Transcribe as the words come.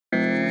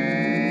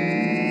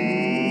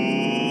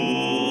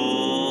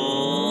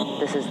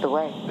This is the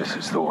way. This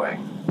is the way.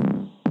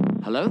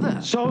 Hello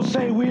there. So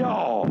say we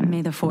all.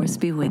 May the force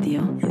be with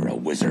you. You're a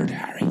wizard,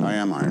 Harry. I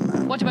am Iron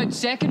Man. What about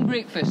second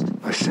breakfast?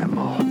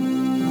 Assemble.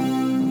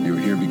 You're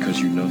here because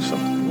you know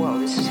something. Whoa,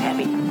 this is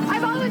heavy. I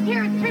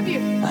volunteer as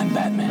tribute. I'm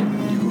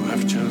Batman. You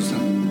have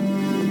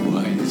chosen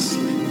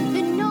wisely.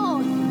 The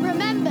North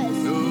remembers.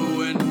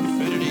 To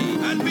infinity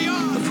and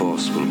beyond. The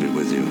Force will be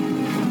with you.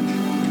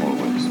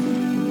 Always.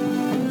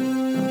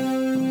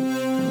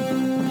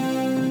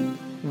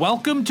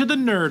 Welcome to the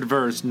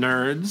Nerdverse,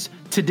 nerds.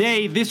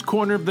 Today, this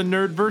corner of the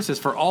Nerdverse is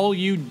for all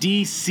you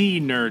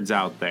DC nerds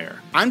out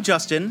there. I'm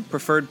Justin.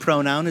 Preferred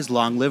pronoun is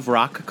long live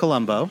Rock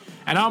Columbo.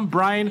 And I'm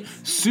Brian,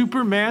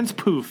 Superman's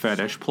poo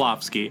fetish,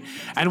 Plofsky.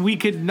 And we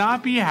could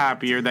not be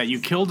happier that you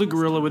killed a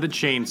gorilla with a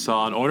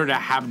chainsaw in order to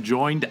have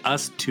joined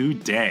us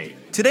today.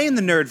 Today in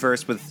the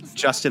Nerdverse with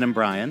Justin and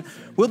Brian,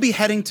 we'll be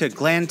heading to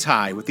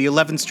Glantai with the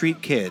 11th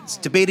Street Kids,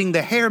 debating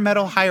the hair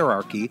metal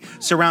hierarchy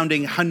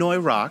surrounding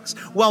Hanoi rocks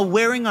while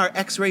wearing our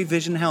X-ray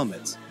vision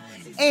helmets,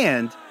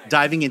 and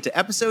diving into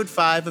episode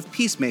 5 of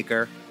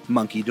Peacemaker,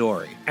 Monkey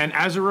Dory. And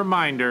as a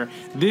reminder,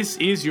 this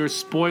is your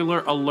spoiler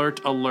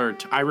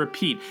alert. I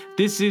repeat,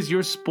 this is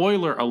your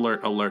spoiler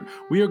alert.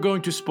 We are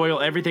going to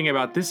spoil everything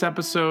about this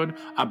episode,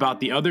 about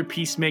the other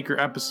Peacemaker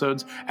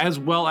episodes, as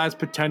well as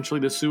potentially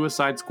the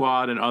Suicide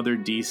Squad and other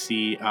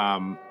DC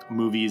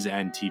movies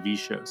and TV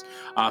shows.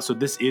 So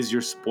this is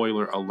your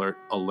spoiler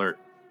alert.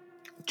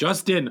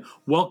 Justin,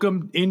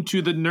 welcome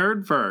into the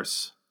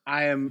Nerdverse.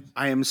 I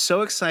am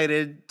so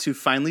excited to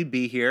finally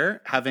be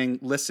here, having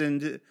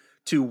listened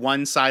to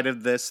one side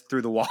of this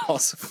through the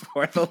walls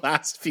for the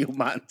last few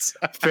months.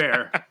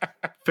 Fair.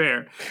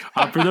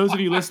 For those of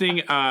you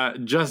listening,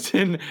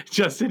 Justin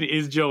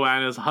is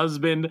Joanna's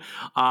husband.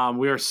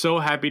 We are so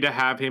happy to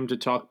have him to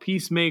talk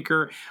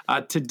Peacemaker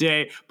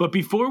today. But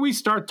before we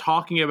start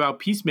talking about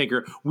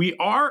Peacemaker, we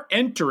are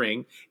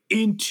entering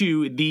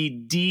into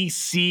the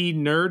DC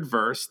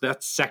Nerdverse,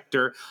 that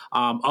sector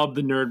of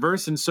the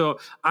Nerdverse. And so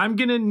I'm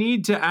going to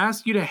need to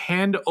ask you to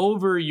hand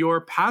over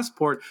your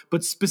passport,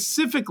 but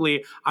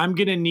specifically, I'm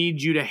going to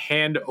need you to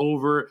hand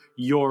over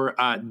your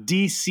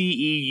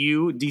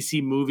DCEU,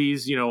 DC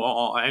movies,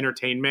 all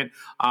entertainment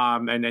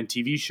and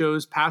TV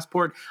shows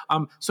passport.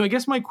 So I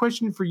guess my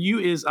question for you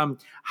is,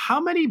 how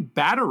many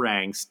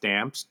Batarang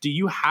stamps do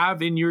you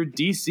have in your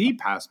DC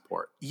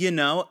passport?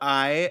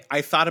 I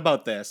thought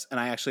about this, and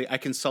I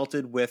consulted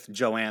with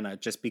Joanna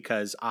just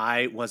because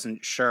I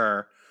wasn't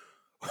sure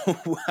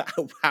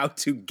how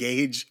to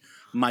gauge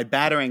my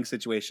Batarang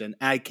situation.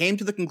 And I came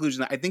to the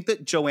conclusion that I think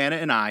that Joanna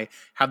and I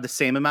have the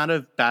same amount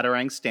of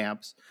Batarang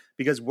stamps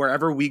because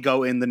wherever we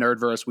go in the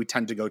Nerdverse, we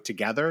tend to go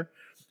together.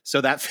 So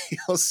that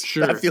feels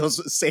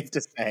safe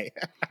to say.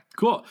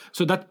 Cool.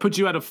 So that puts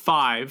you at a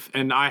 5,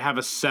 and I have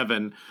a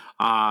 7.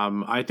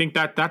 I think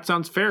that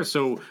sounds fair.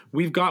 So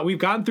we've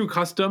gotten through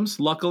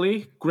customs.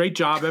 Luckily, great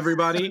job,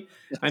 everybody.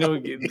 I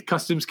know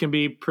customs can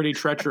be pretty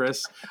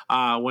treacherous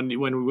when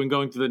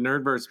going through the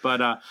Nerdverse,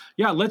 but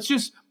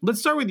let's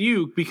start with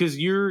you because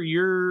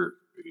you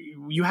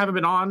haven't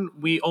been on.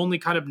 We only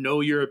kind of know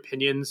your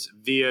opinions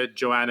via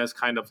Joanna's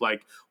kind of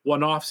like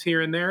one-offs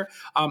here and there.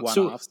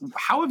 So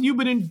how have you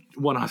been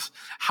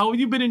How have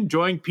you been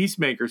enjoying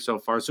Peacemaker so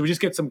far? So we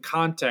just get some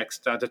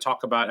context to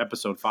talk about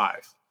episode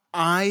 5.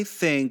 I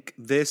think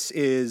this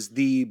is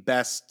the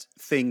best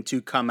thing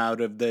to come out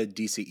of the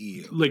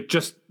DCEU.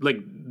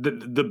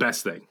 The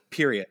best thing.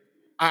 Period.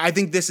 I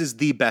think this is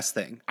the best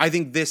thing. I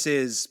think this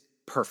is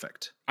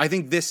perfect. I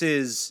think this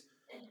is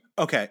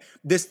okay.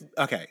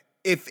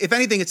 If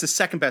anything, it's the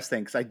second best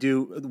thing because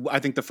I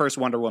think the first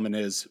Wonder Woman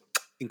is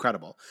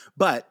incredible.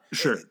 But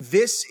sure,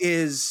 this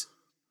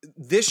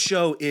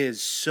show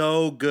is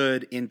so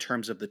good in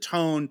terms of the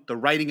tone. The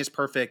writing is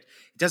perfect.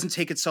 It doesn't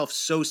take itself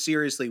so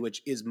seriously,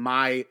 which is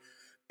my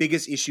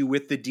biggest issue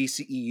with the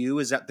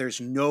DCEU, is that there's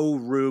no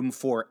room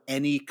for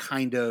any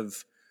kind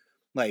of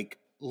like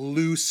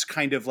loose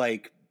kind of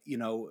like,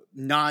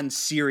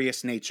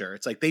 non-serious nature.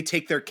 It's like they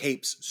take their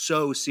capes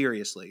so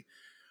seriously.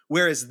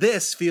 Whereas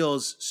this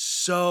feels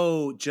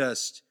so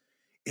just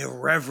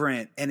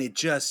irreverent, and it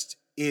just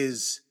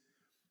is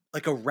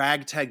like a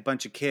ragtag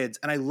bunch of kids.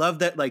 And I love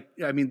that,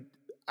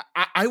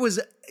 I was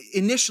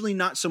initially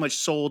not so much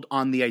sold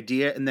on the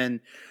idea. And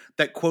then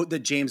that quote that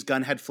James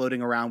Gunn had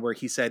floating around where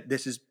he said,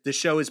 the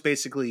show is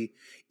basically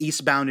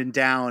Eastbound and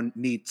Down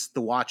meets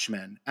The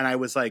Watchmen. And I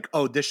was like,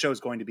 oh, this show is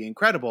going to be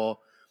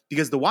incredible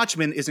because The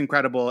Watchmen is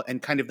incredible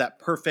and kind of that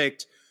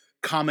perfect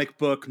comic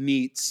book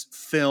meets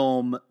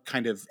film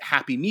kind of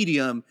happy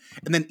medium.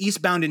 And then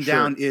Eastbound and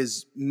Down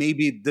is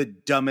maybe the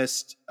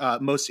dumbest,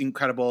 most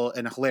incredible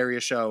and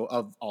hilarious show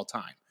of all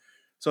time.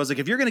 So I was like,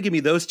 if you're going to give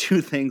me those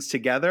two things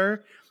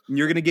together, and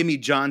you're going to give me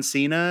John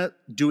Cena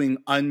doing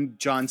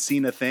un-John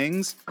Cena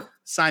things,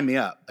 sign me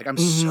up. Like, I'm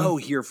so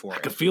here for it.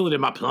 I can feel it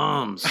in my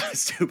plums.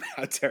 Stupid,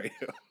 how dare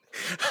you?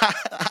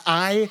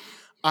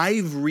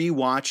 I've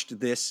rewatched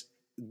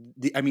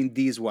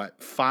these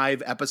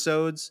 5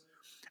 episodes?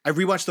 I've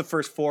rewatched the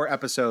first 4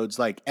 episodes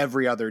like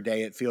every other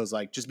day, it feels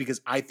like, just because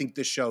I think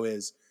this show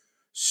is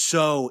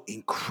so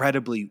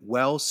incredibly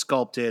well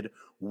sculpted,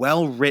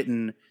 well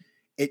written.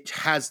 It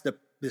has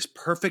this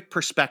perfect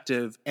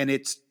perspective, and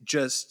it's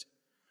just,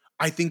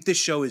 I think this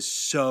show is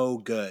so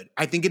good.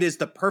 I think it is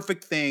the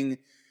perfect thing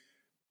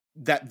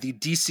that the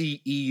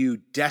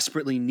DCEU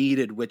desperately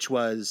needed, which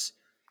was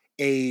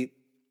a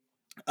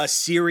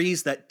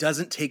series that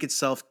doesn't take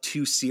itself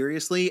too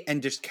seriously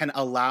and just can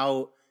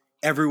allow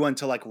everyone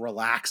to like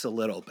relax a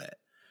little bit,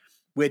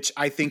 which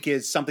I think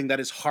is something that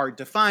is hard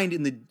to find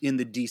in the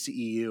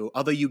DCEU.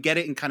 Although you get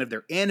it in kind of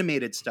their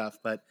animated stuff,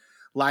 but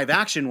live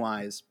action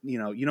wise, you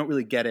don't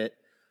really get it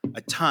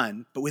a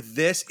ton. But with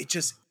this, it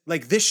just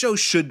like this show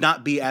should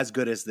not be as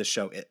good as this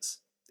show is.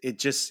 It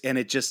just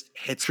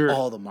hits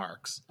all the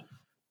marks.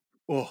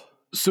 Oh.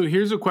 So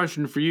here's a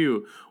question for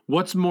you.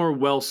 What's more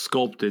well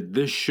sculpted,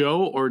 this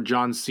show or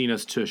John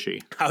Cena's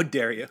Tushy? How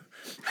dare you?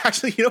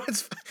 Actually,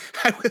 what's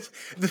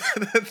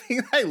the thing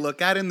that I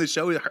look at in the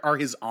show are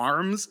his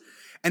arms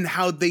and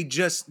how they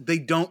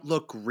don't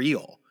look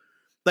real.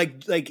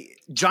 Like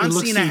John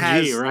Cena CG,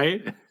 has,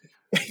 right?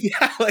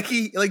 Yeah,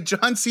 like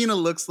John Cena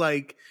looks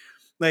like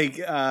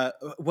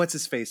what's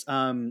his face?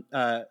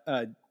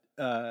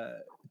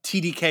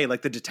 TDK,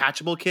 like the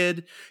detachable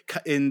kid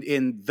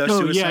in the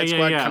Suicide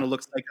Squad, kind of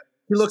looks like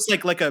he looks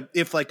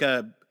like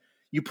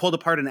you pulled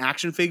apart an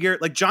action figure.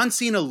 Like John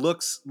Cena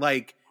looks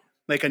like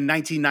a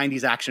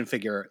 1990s action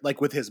figure, like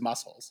with his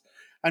muscles.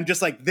 I'm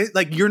just like this,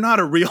 like you're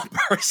not a real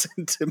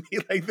person to me.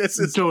 Like this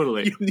is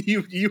totally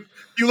you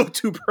look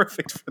too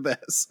perfect for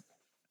this.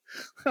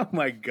 Oh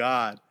my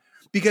God.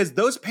 Because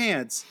those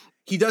pants,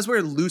 he does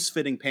wear loose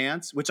fitting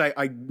pants, which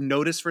I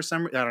noticed for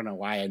some, I don't know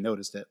why I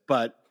noticed it,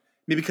 but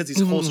maybe because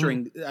he's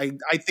holstering.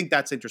 I think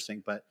that's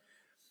interesting, but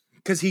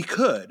because he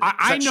could.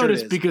 I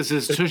noticed because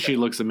his tushy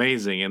looks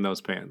amazing in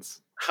those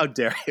pants. How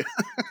dare you?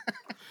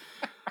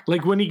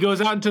 Like when he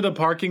goes out into the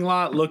parking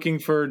lot looking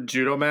for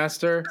Judo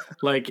Master,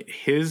 like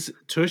his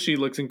tushy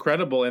looks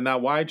incredible in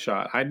that wide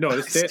shot. I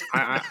noticed it.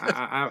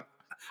 I'm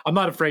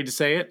not afraid to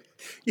say it.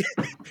 You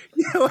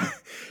know,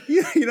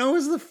 it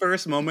was the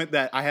first moment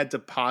that I had to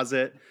pause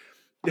it.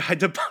 I had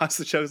to pause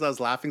the show because I was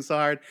laughing so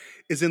hard.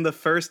 Is in the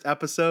first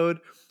episode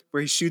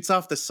where he shoots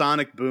off the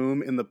sonic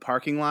boom in the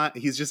parking lot.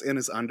 He's just in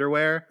his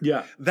underwear.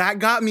 Yeah. That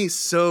got me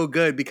so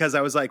good because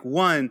I was like,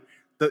 one,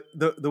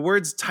 the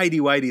words tighty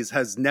whities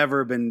has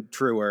never been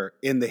truer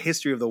in the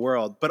history of the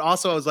world. But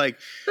also I was like,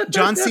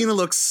 John Cena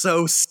looks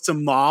so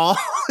small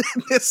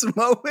in this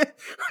moment,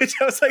 which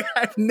I was like,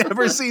 I've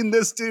never seen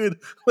this dude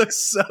look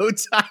so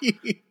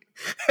tiny.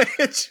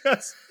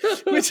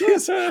 Which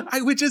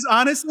is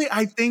honestly,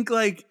 I think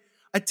like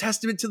a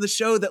testament to the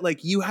show that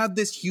like you have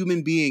this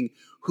human being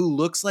who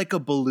looks like a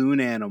balloon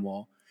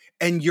animal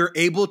and you're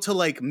able to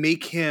like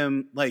make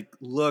him like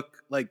look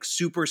like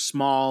super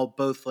small,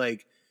 both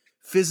like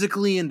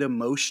physically and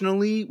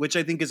emotionally, which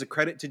I think is a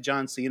credit to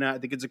John Cena. I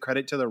think it's a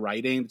credit to the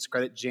writing. It's a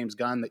credit to James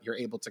Gunn that you're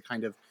able to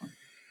kind of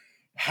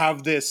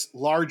have this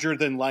larger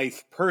than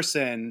life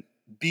person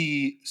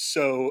be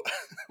so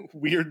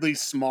weirdly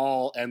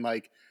small and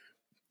like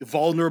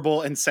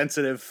vulnerable and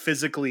sensitive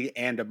physically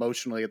and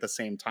emotionally at the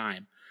same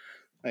time.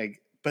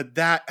 Like, but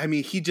that, I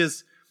mean, he's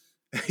just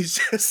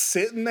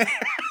sitting there.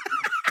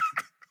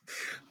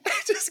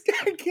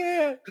 I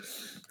can't.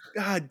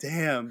 God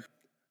damn.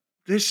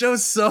 This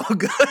show's so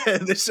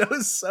good. This show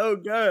is so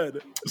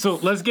good. So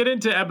let's get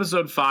into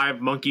episode 5,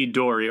 Monkey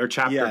Dory, or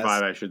chapter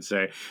 5, I should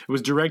say.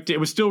 It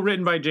was still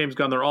written by James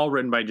Gunn. They're all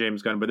written by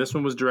James Gunn, but this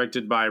one was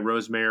directed by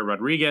Rosemary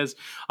Rodriguez.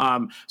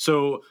 I'll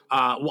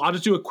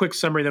just do a quick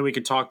summary, then we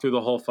can talk through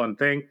the whole fun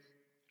thing.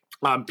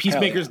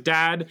 Peacemaker's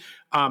dad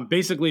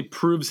basically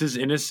proves his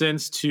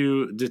innocence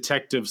to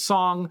Detective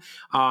Song,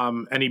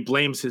 and he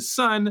blames his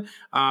son.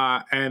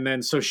 And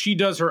then so she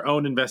does her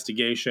own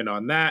investigation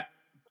on that.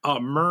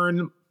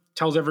 Myrn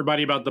tells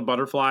everybody about the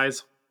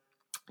butterflies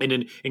in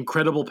an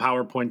incredible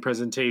PowerPoint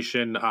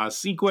presentation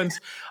sequence.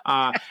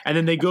 And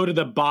then they go to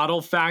the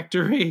bottle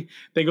factory.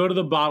 They go to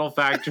the bottle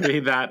factory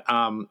that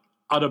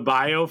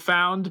Adebayo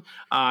found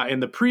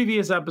in the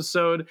previous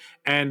episode.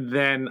 And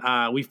then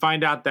we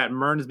find out that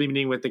Myrn's been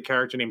meeting with the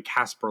character named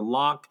Casper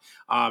Locke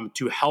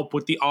to help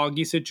with the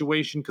Augie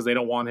situation because they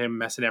don't want him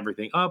messing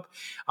everything up.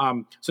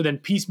 So then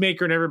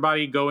Peacemaker and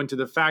everybody go into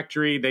the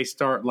factory. They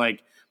start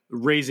like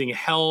raising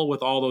hell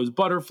with all those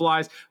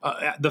butterflies.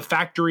 The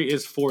factory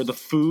is for the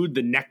food,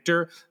 the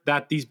nectar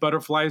that these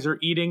butterflies are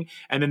eating.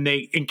 And then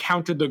they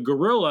encountered the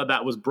gorilla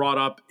that was brought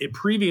up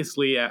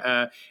previously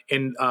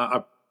in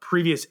a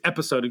previous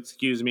episode,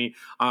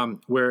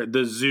 where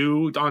the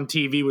zoo on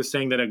TV was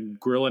saying that a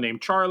gorilla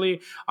named Charlie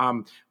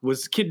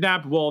was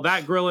kidnapped. Well,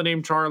 that gorilla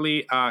named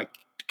Charlie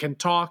can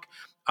talk,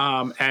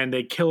 and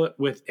they kill it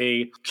with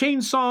a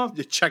chainsaw.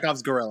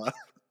 Chekhov's gorilla.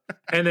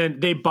 And then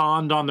they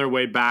bond on their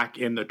way back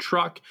in the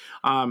truck.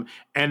 And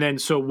then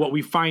so what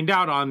we find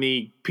out on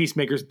the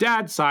Peacemaker's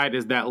dad side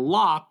is that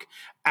Locke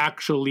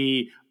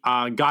actually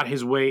got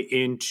his way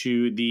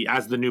into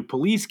as the new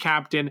police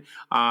captain,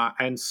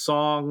 and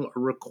Song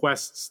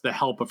requests the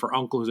help of her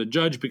uncle who's a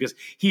judge because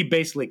he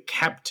basically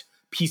kept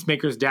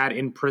Peacemaker's dad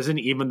in prison,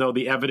 even though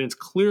the evidence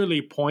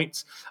clearly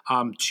points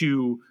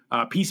to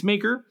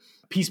Peacemaker.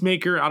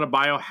 Peacemaker and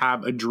Adebayo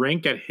have a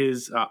drink at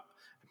his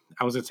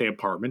I was going to say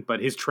apartment,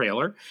 but his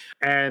trailer.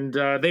 And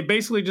they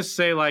basically just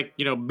say, like,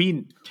 you know,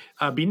 be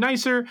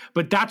nicer.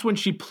 But that's when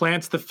she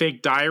plants the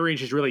fake diary, and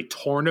she's really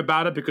torn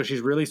about it because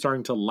she's really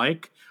starting to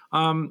like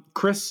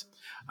Chris,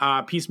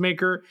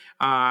 Peacemaker.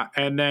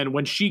 And then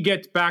when she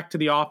gets back to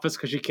the office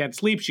because she can't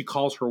sleep, she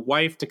calls her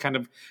wife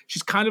to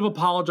she's kind of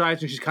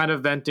apologizing. She's kind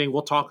of venting.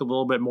 We'll talk a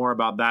little bit more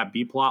about that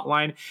B plot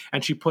line.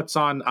 And she puts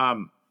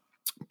on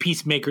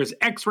Peacemaker's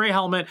X-ray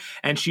helmet,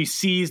 and she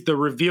sees the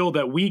reveal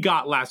that we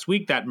got last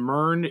week that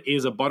Myrn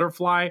is a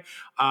butterfly,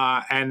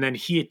 and then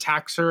he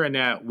attacks her,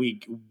 and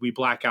we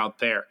black out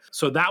there.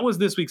 So that was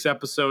this week's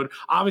episode.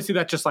 Obviously,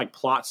 that's just like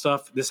plot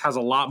stuff. This has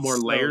a lot more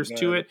layers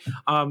to it.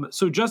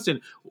 So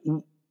Justin,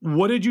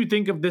 what did you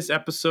think of this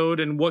episode,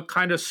 and what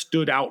kind of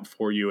stood out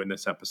for you in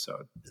this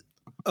episode?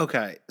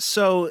 Okay,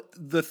 so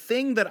the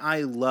thing that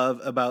I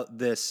love about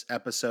this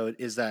episode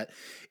is that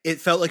it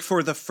felt like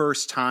for the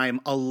first time,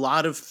 a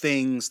lot of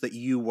things that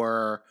you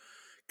were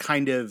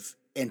kind of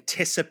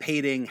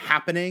anticipating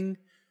happened.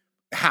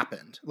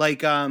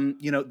 Like,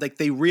 like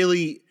they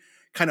really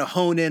kind of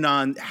hone in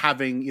on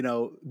having,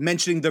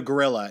 mentioning the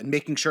gorilla and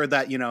making sure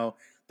that,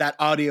 that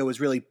audio is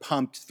really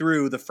pumped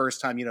through the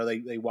first time,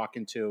 they walk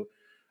into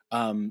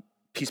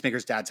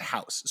Peacemaker's dad's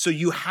house. So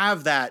you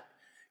have that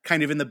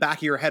kind of in the back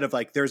of your head of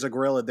like, there's a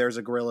gorilla, there's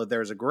a gorilla,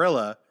 there's a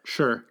gorilla.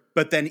 Sure.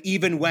 But then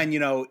even when,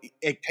 you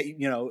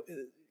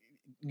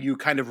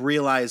kind of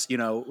realize,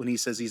 when he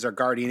says he's our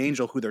guardian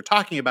angel, who they're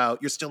talking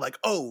about, you're still like,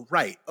 oh,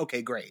 right.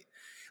 Okay, great.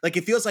 Like,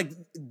 it feels like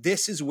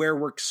this is where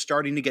we're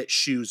starting to get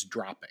shoes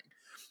dropping,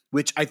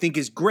 which I think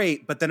is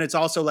great. But then it's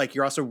also like,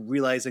 you're also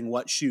realizing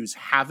what shoes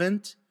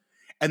haven't.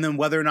 And then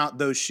whether or not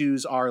those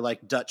shoes are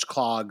like Dutch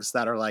clogs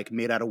that are like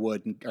made out of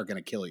wood and are going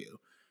to kill you.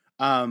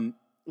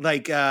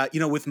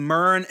 With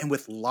Myrn and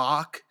with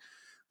Locke,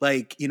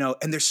 and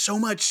there's so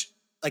much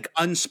like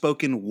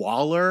unspoken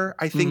Waller,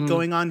 I think,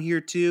 going on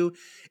here too,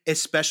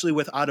 especially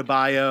with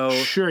Adebayo.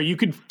 Sure, you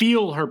could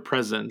feel her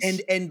presence.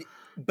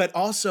 But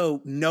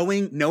also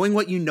knowing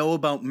what you know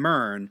about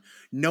Myrn,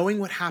 knowing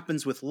what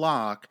happens with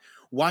Locke,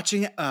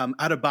 watching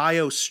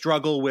Adebayo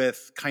struggle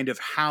with kind of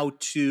how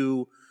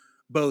to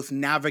both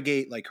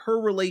navigate like her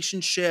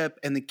relationship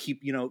and then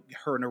keep,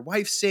 her and her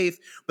wife safe,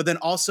 but then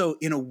also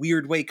in a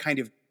weird way kind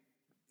of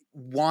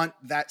want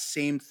that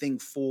same thing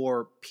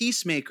for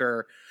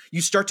Peacemaker.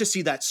 You start to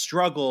see that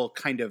struggle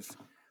kind of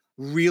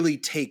really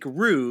take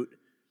root.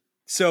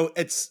 So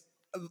it's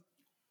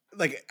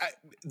like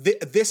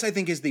this, I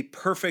think, is the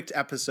perfect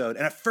episode.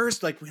 And at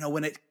first,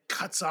 when it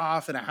cuts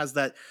off and it has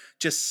that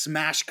just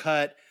smash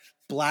cut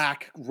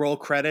black roll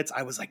credits,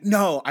 I was like,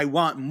 no, I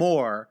want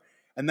more.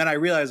 And then I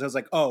realized, I was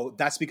like, oh,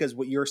 that's because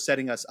what you're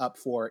setting us up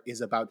for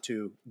is about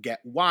to get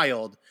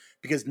wild,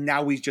 because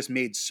now we've just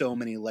made so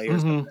many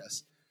layers of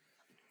this.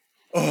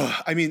 Oh,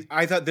 I mean,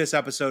 I thought this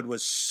episode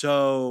was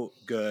so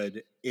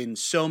good in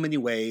so many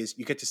ways.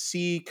 You get to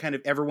see kind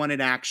of everyone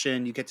in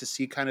action. You get to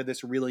see kind of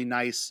this really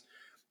nice,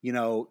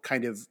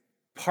 kind of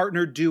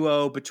partner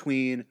duo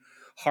between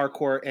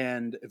Harcourt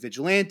and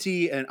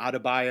Vigilante and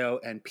Adebayo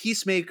and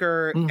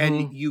Peacemaker.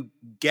 And you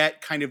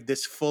get kind of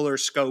this fuller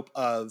scope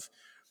of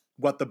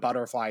what the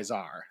butterflies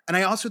are. And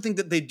I also think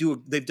that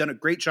they've done a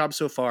great job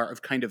so far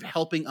of kind of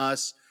helping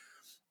us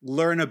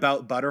learn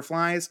about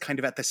butterflies kind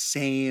of at the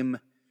same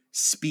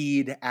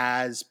speed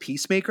as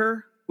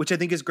Peacemaker, which I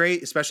think is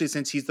great, especially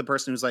since he's the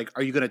person who's like,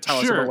 are you going to tell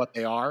us about what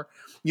they are?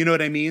 You know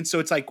what I mean? So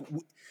it's like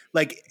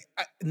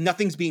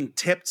nothing's being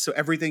tipped. So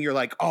everything you're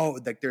like, oh,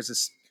 like there's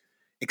this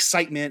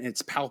excitement and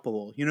it's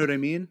palpable. You know what I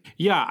mean?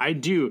 Yeah, I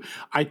do.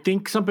 I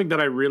think something that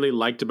I really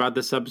liked about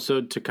this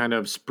episode, to kind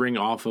of spring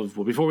off of,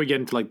 well, before we get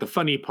into like the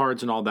funny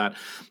parts and all that,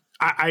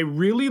 I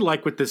really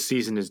like what this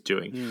season is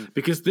doing,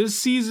 because this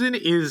season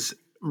is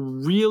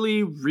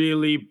really,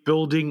 really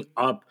building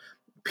up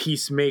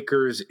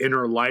Peacemaker's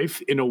inner life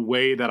in a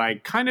way that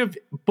I kind of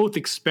both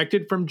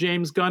expected from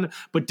James Gunn,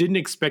 but didn't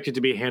expect it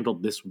to be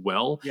handled this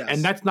well. Yes.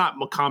 And that's not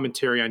a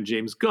commentary on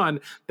James Gunn.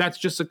 That's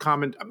just a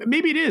comment.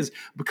 Maybe it is,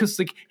 because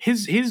like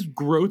his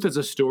growth as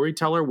a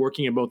storyteller,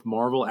 working in both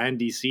Marvel and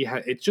DC,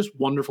 it's just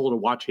wonderful to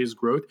watch his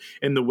growth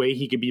in the way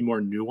he can be more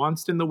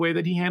nuanced in the way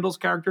that he handles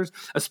characters,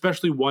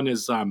 especially one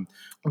as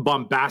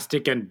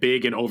bombastic and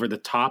big and over the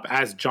top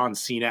as John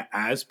Cena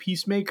as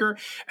Peacemaker.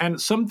 And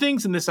some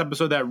things in this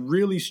episode that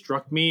really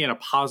struck me in a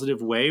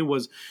positive way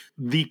was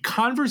the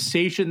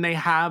conversation they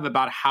have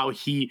about how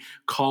he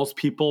calls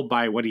people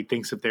by what he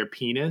thinks of their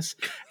penis,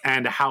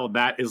 and how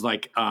that is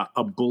like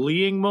a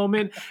bullying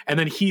moment. And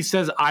then he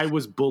says, I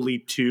was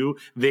bullied too.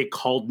 They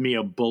called me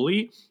a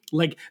bully.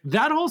 Like,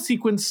 that whole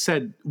sequence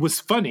was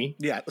funny,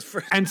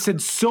 and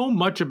said so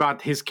much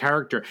about his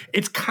character.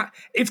 It's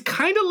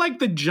kind of like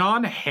the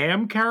John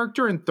Hamm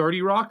character in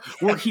 30 Rock,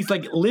 where he's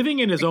like living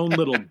in his own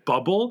little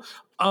bubble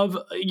of,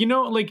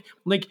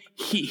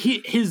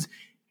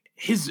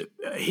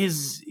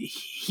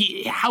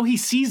 how he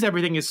sees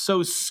everything is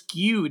so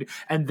skewed,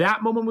 and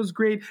that moment was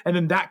great. And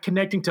then that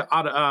connecting to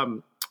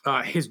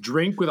his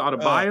drink with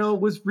Adebayo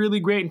was really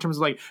great in terms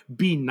of like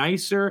be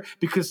nicer,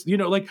 because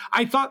like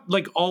I thought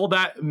like all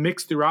that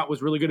mixed throughout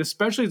was really good,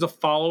 especially as a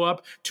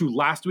follow-up to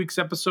last week's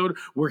episode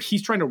where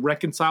he's trying to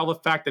reconcile the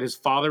fact that his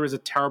father is a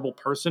terrible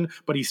person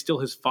but he's still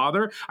his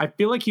father. I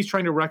feel like he's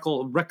trying to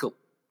reconcile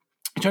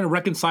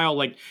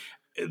like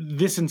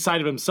this inside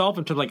of himself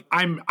into like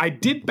I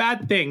did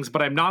bad things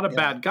but I'm not a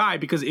bad guy,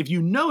 because if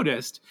you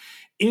noticed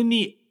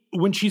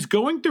when she's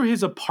going through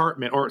his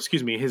apartment, or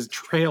excuse me, his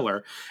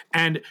trailer,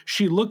 and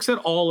she looks at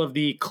all of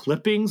the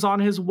clippings on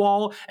his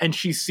wall and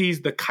she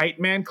sees the Kite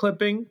Man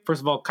clipping.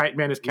 First of all, Kite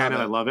Man is canon.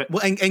 I love it.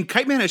 Well, and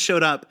Kite Man has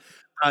showed up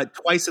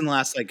twice in the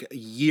last like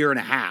year and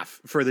a half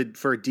for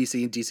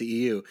DC and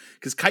DCEU,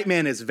 because Kite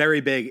Man is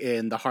very big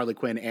in the Harley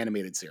Quinn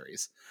animated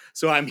series.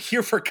 So I'm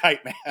here for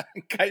Kite Man.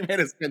 Kite Man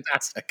is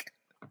fantastic.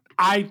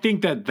 I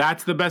think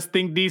that's the best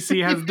thing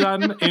DC has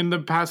done in the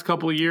past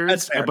couple of years.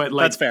 That's fair. But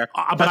like, that's fair.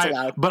 That's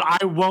allowed. But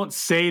I won't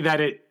say that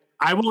it.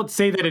 I won't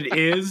say that it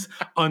is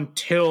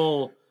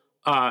until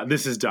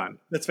this is done.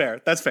 That's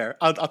fair. That's fair.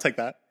 I'll take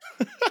that.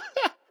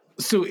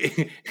 So,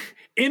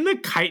 in the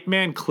Kite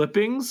Man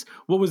clippings,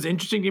 what was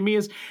interesting to me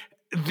is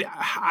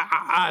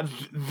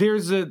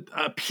there's a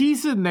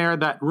piece in there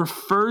that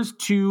refers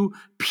to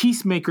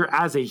Peacemaker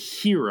as a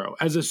hero,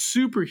 as a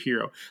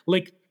superhero.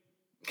 Like,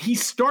 he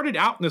started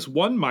out in this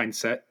one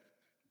mindset,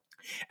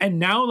 and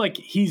now like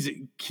is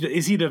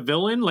he the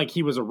villain? Like,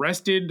 he was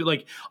arrested,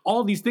 like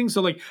all these things.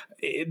 So like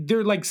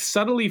they're like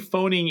subtly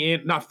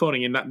not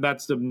phoning in,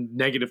 that's the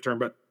negative term,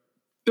 but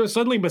they're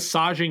suddenly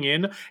massaging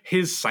in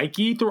his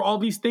psyche through all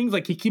these things.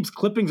 Like, he keeps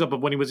clippings up of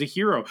when he was a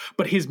hero,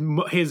 but his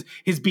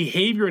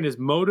behavior and his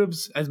motive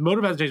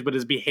has changed, but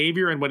his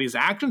behavior and what his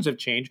actions have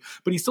changed,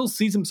 but he still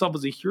sees himself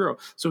as a hero.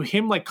 So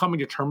him like coming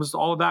to terms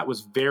with all of that was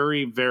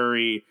very,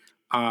 very,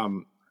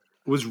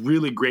 was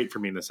really great for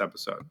me in this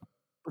episode.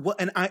 Well,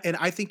 and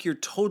I think you're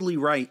totally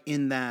right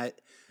in that,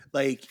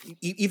 like,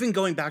 even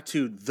going back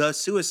to the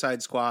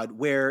Suicide Squad,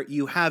 where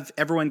you have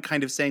everyone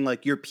kind of saying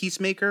like, you're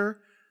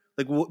Peacemaker,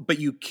 like, but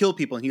you kill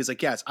people, and he's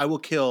like, yes, I will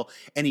kill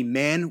any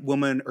man,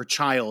 woman, or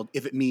child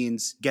if it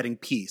means getting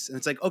peace. And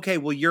it's like, okay,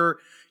 well, you are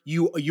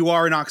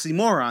an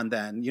oxymoron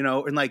then,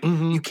 and like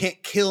you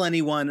can't kill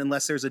anyone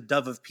unless there's a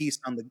dove of peace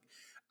on the.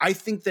 I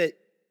think that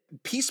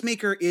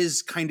Peacemaker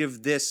is kind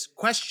of this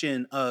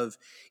question of,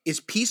 is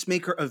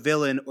Peacemaker a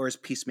villain or is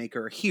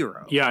Peacemaker a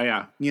hero?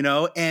 Yeah.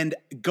 And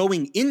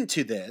going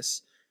into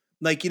this,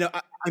 like,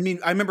 I mean,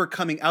 I remember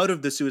coming out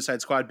of the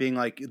Suicide Squad being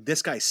like,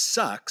 this guy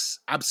sucks.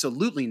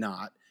 Absolutely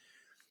not.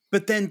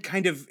 But then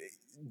kind of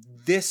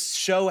this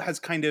show has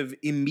kind of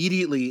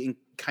immediately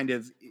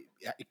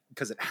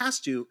because it has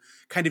to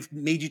kind of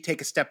made you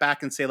take a step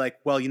back and say like,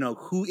 well,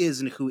 who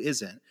is and who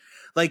isn't.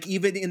 Like,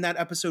 even in that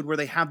episode where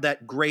they have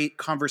that great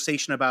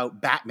conversation about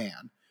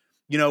Batman,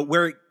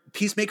 where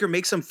Peacemaker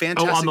makes some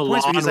fantastic on the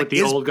points. lawn He's with like,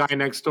 the old guy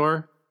next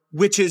door,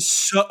 which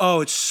is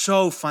it's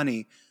so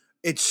funny.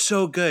 It's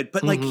so good.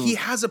 But like, he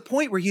has a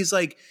point where he's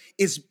like,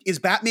 is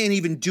Batman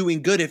even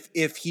doing good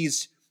if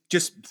he's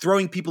just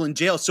throwing people in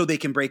jail so they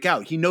can break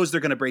out? He knows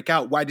they're going to break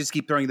out. Why just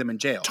keep throwing them in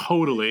jail?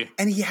 Totally.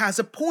 And he has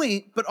a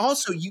point, but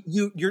also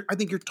you're I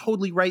think you're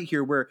totally right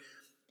here, where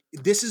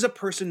this is a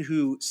person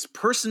who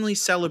personally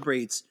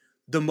celebrates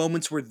the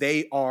moments where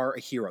they are a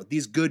hero,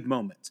 these good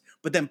moments.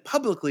 But then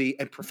publicly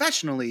and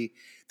professionally,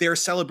 they are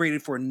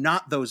celebrated for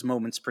not those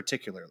moments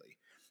particularly.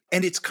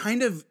 And it's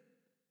kind of,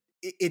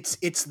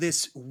 it's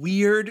this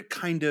weird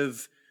kind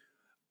of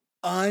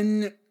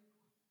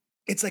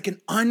it's like an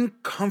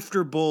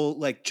uncomfortable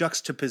like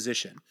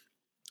juxtaposition,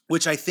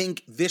 which I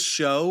think this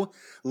show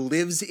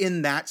lives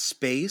in that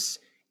space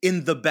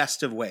in the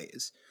best of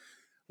ways.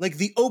 Like,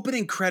 the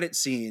opening credit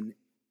scene,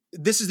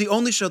 this is the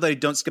only show that I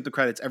don't skip the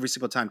credits every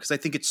single time, because I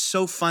think it's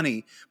so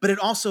funny, but it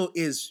also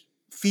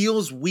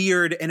feels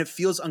weird and it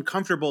feels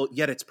uncomfortable,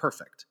 yet it's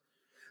perfect.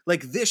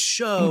 Like, this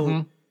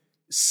show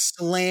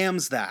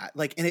slams that.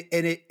 Like, and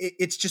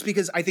it's just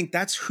because I think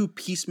that's who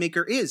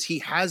Peacemaker is. He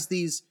has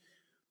these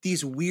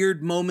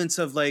weird moments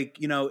of like,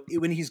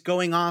 when he's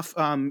going off,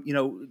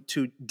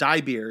 to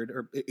Diebeard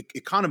or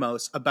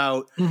Economos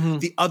about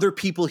the other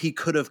people he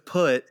could have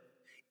put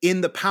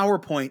in the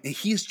PowerPoint, and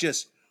he's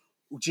just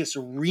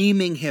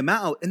reaming him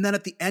out. And then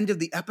at the end of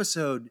the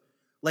episode,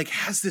 like,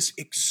 has this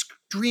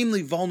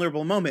extremely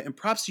vulnerable moment. And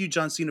props to you,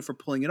 John Cena, for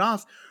pulling it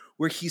off,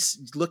 where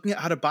he's looking at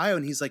Adebayo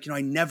and he's like,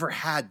 I never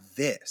had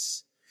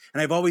this,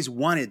 and I've always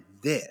wanted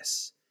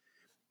this.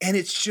 And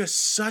it's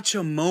just such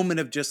a moment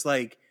of just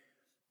like,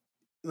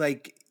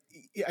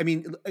 I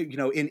mean,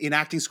 in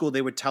acting school,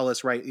 they would tell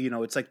us, right,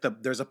 it's like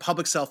there's a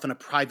public self and a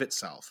private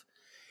self.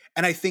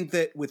 And I think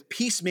that with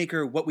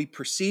Peacemaker, what we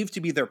perceive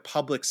to be their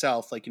public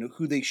self, like,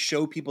 who they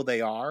show people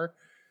they are,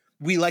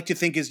 we like to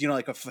think is,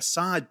 like a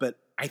facade, but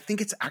I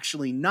think it's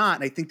actually not.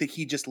 And I think that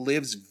he just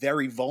lives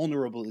very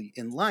vulnerably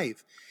in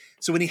life.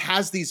 So when he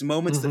has these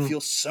moments that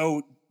feel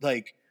so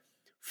like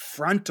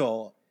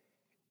frontal,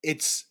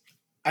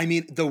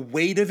 the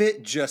weight of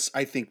it just,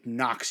 I think,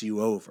 knocks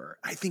you over.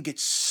 I think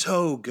it's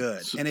so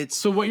good. And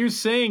so what you're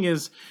saying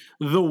is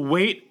the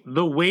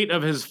weight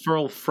of his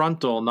full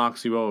frontal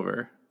knocks you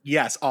over.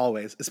 Yes,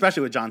 always,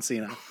 especially with John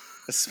Cena,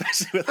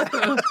 especially with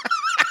that.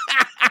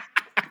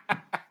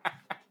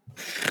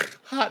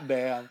 Hot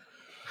damn.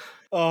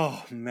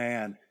 Oh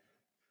man.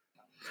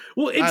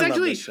 Well, it's I love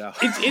actually this show.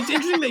 it's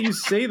interesting that you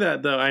say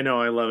that though. I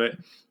know, I love it.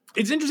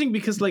 It's interesting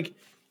because like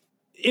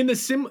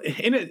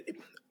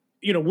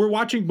we're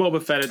watching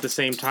Boba Fett at the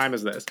same time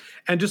as this,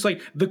 and just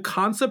like the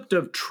concept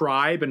of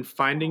tribe and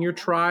finding your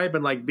tribe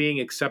and like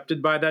being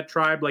accepted by that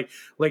tribe, like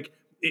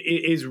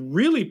it is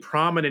really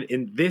prominent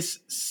in this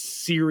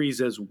series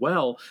as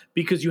well,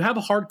 because you have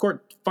a hardcore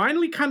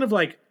finally kind of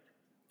like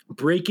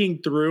breaking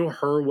through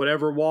her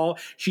whatever wall.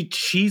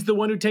 She's the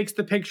one who takes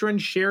the picture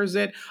and shares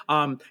it.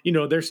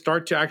 They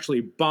start to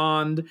actually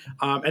bond.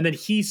 And then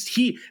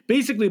he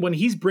basically, when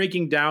he's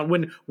breaking down,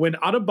 when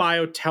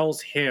Adebayo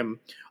tells him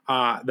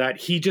that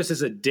he just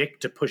is a dick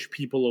to push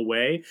people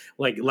away,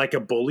 like a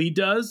bully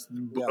does.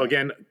 Yeah.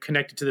 Again,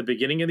 connected to the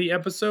beginning of the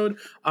episode.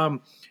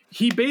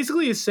 He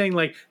basically is saying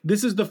like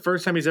this is the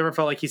first time he's ever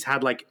felt like he's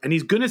had like, and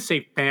he's gonna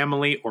say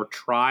family or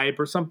tribe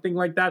or something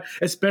like that,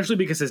 especially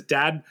because his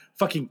dad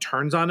fucking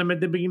turns on him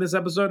at the beginning of this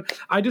episode.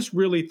 I just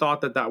really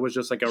thought that was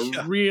just like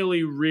a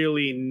really,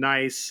 really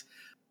nice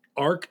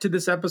arc to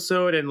this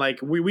episode, and like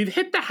we've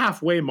hit the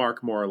halfway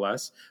mark more or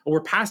less, or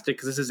we're past it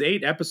because this is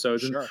 8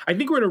 episodes, and I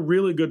think we're in a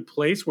really good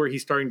place where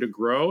he's starting to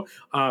grow,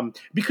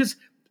 because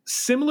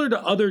similar to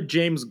other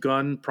James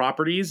Gunn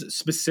properties,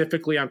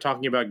 specifically I'm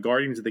talking about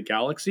Guardians of the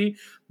Galaxy,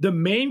 the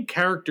main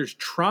character's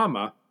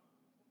trauma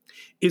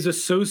is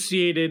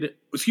associated,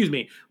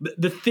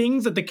 the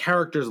things that the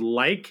characters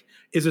like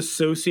is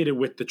associated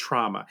with the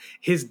trauma.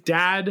 His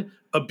dad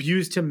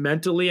abused him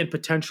mentally and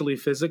potentially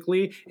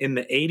physically in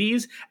the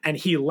 80s, and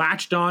he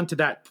latched on to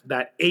that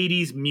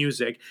 80s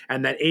music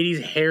and that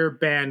 80s hair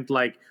band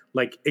the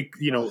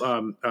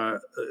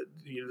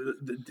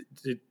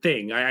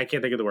thing. I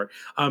can't think of the word.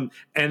 And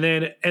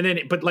then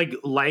but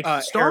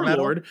like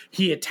Star-Lord,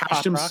 he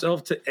attached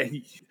himself to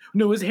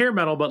no, it was hair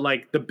metal, but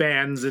like the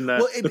bands and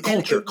the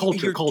culture.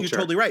 You're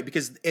totally right,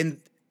 because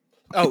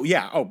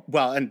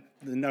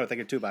another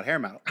thing or two about hair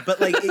metal, but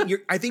like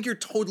I think you're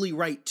totally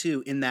right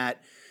too in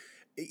that,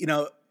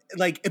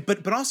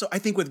 but also I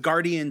think with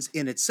Guardians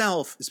in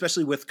itself,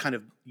 especially with kind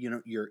of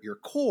your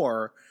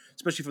core,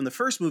 especially from the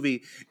first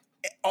movie,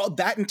 all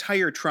that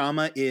entire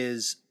trauma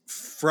is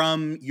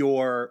from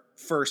your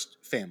first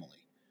family.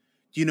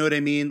 Do you know what I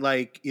mean?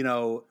 Like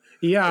Rocket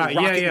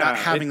not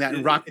having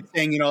that Rocket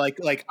thing,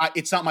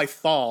 it's not my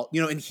fault,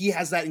 and he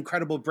has that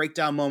incredible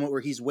breakdown moment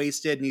where he's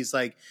wasted and he's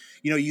like,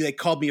 they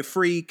called me a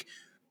freak.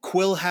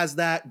 Quill has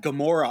that.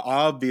 Gamora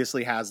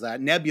obviously has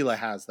that. Nebula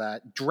has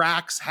that.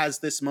 Drax has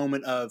this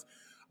moment of,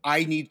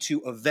 I need to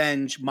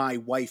avenge my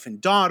wife and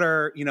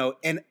daughter,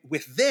 and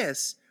with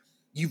this,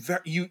 you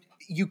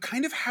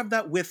kind of have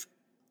that with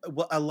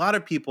a lot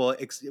of people,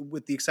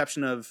 with the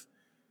exception of,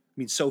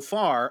 so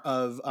far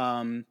of,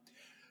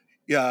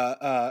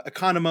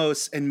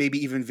 Economos and maybe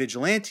even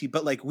Vigilante,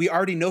 but like we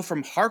already know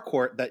from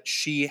Harcourt that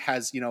she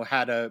has,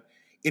 had a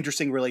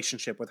interesting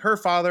relationship with her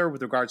father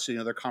with regards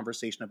to their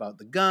conversation about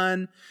the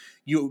gun.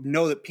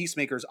 That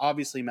Peacemaker is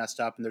obviously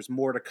messed up, and there's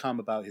more to come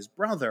about his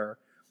brother.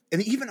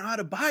 And even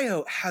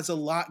Adebayo has a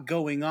lot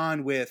going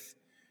on with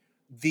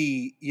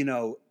the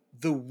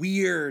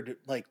weird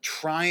like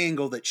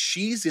triangle that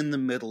she's in the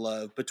middle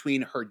of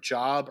between her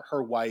job,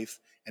 her wife,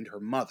 and her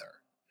mother.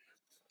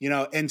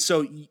 And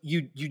so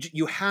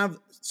you have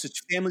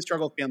such family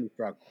struggle.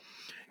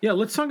 Yeah,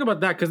 let's talk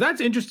about that, because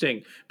that's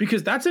interesting,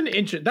 because that's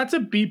a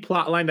B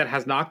plot line that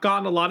has not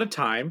gotten a lot of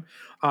time.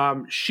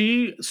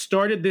 She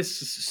started this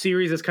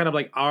series as kind of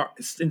like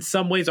in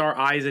some ways our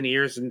eyes and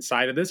ears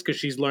inside of this, because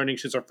she's learning,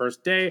 she's her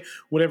first day,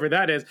 whatever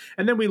that is,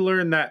 and then we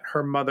learn that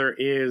her mother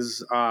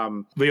is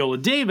Viola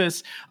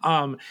Davis,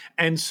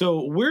 and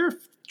so we're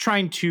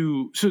trying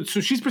to so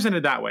she's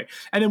presented that way,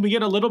 and then we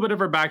get a little bit of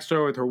her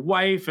backstory with her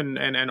wife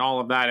and all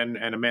of that, and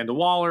Amanda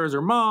Waller is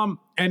her mom,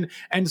 and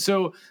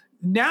so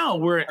now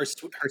we're her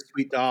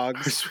sweet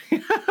dogs.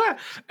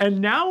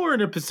 And now we're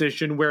in a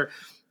position where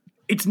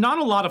it's not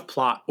a lot of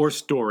plot or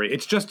story.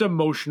 It's just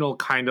emotional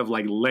kind of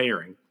like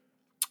layering.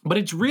 But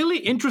it's really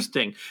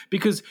interesting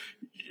because,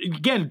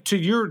 again, to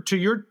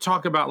your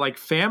talk about like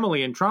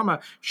family and trauma,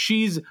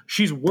 she's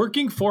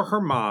working for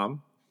her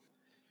mom.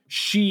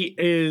 She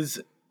is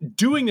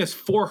doing this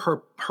for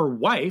her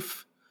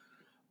wife,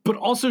 but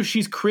also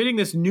she's creating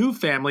this new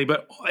family.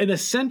 But in the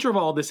center of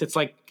all this, it's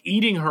like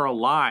eating her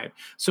alive.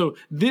 So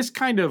this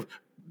kind of,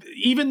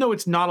 even though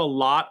it's not a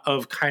lot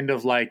of kind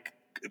of like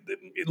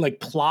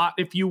plot,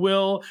 if you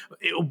will,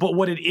 but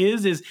what it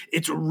is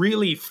it's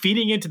really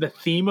feeding into the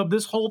theme of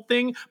this whole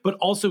thing, but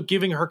also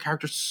giving her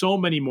character so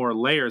many more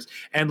layers.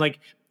 And like,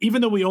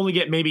 even though we only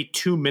get maybe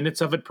 2 minutes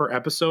of it per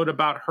episode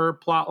about her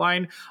plot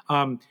line,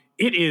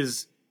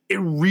 it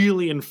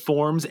really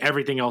informs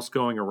everything else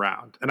going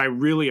around. And I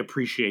really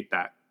appreciate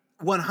that.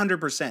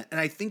 100%. And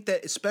I think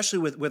that especially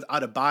with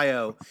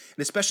Adebayo, and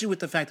especially with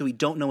the fact that we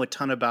don't know a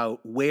ton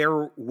about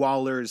where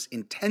Waller's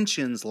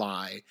intentions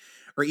lie,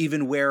 or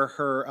even where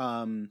her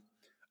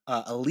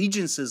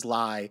allegiances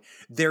lie,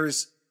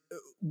 there's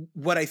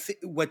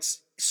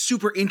what's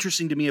super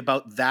interesting to me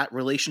about that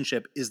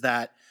relationship is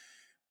that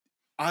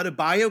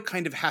Adebayo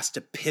kind of has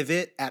to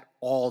pivot at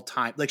all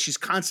time. Like she's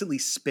constantly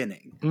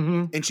spinning,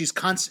 and she's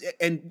constant.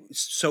 And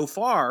so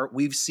far,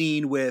 we've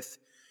seen with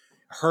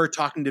her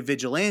talking to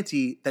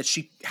Vigilante that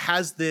she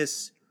has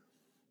this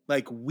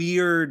like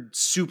weird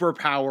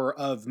superpower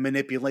of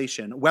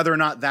manipulation, whether or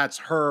not that's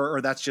her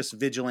or that's just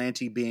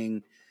Vigilante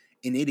being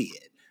an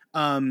idiot.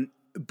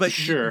 But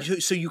Sure.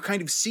 so you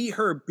kind of see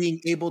her being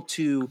able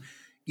to,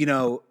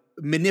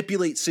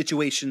 manipulate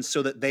situations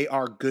so that they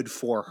are good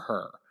for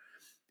her.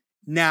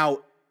 Now,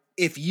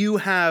 if you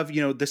have,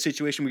 the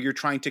situation where you're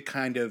trying to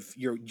kind of,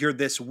 you're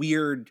this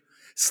weird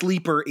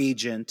sleeper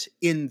agent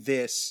in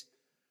this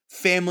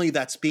family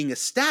that's being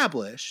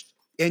established,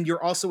 and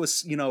you're also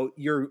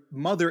your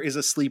mother is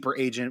a sleeper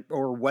agent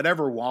or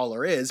whatever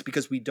Waller is,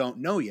 because we don't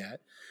know yet.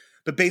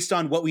 But based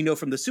on what we know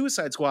from the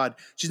Suicide Squad,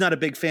 she's not a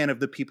big fan of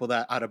the people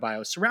that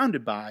Adebayo is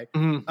surrounded by.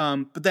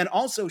 But then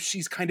also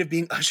she's kind of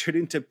being ushered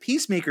into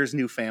Peacemaker's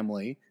new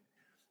family.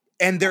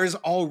 And there's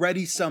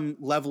already some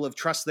level of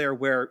trust there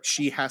where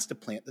she has to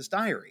plant this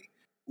diary.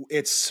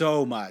 It's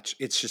so much.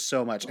 It's just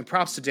so much. And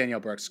props to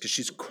Danielle Brooks because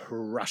she's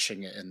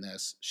crushing it in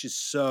this. She's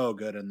so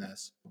good in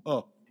this.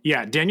 Oh.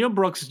 Yeah, Danielle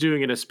Brooks is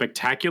doing a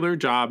spectacular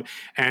job.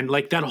 And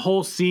like that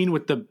whole scene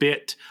with the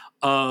bit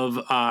of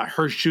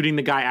her shooting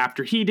the guy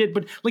after he did,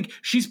 but like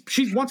she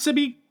wants to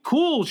be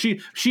cool. She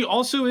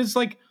also is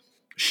like,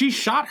 she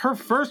shot her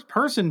first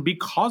person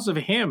because of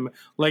him.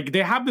 Like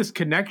they have this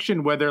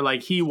connection, whether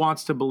like he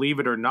wants to believe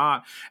it or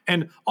not.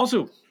 And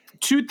also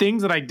two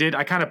things that I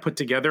kind of put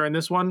together in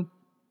this one.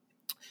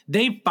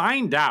 They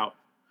find out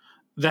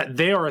that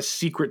they are a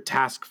secret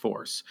task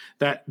force,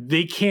 that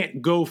they can't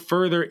go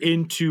further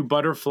into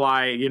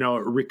Butterfly,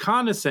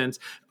 reconnaissance,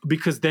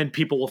 because then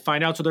people will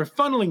find out. So they're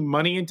funneling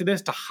money into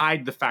this to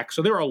hide the fact.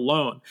 So they're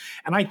alone.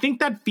 And I think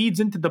that feeds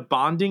into the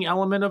bonding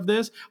element of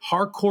this.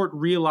 Harcourt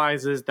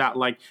realizes that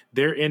like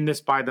they're in this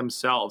by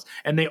themselves,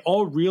 and they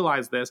all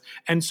realize this.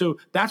 And so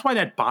that's why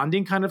that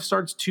bonding kind of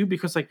starts too,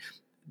 because like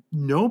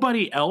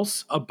nobody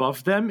else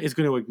above them is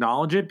going to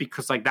acknowledge it,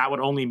 because like that would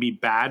only be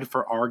bad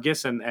for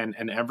Argus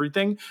and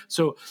everything.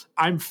 So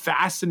I'm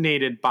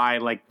fascinated by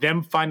like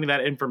them finding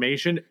that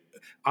information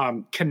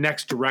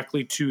connects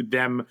directly to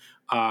them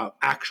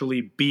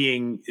actually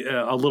being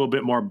a little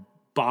bit more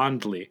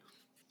bondly,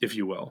 if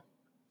you will.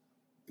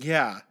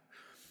 Yeah.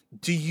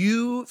 Do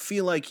you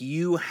feel like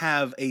you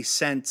have a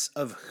sense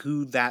of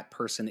who that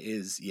person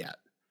is yet?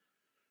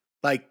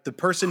 Like the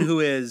person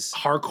who is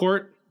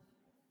Harcourt?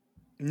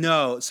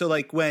 No, so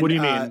like when what do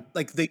you mean?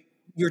 Like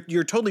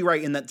you're totally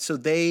right in that. So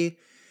they're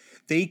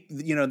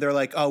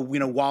like, oh,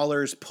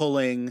 Waller's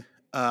pulling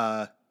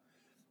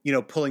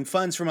pulling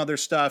funds from other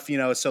stuff,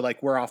 so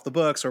like we're off the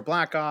books or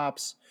Black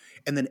Ops,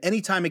 and then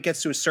anytime it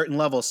gets to a certain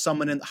level,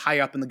 someone high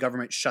up in the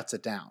government shuts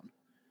it down.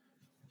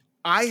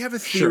 I have a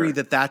theory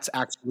that that's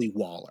actually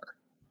Waller.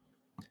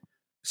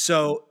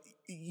 So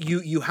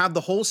you have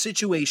the whole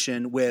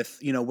situation with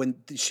when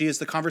she has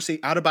the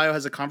conversation, Adebayo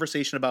has a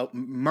conversation about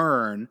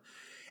Myrn.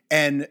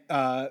 And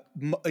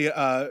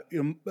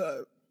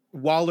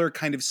Waller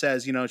kind of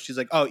says, she's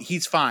like, oh,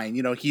 he's fine.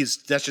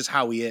 That's just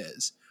how he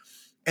is.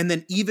 And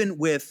then even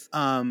with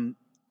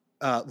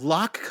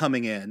Locke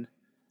coming in,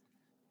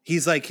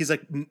 he's like,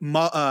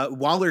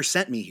 Waller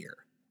sent me here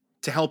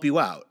to help you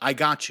out. I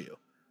got you.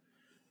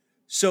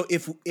 So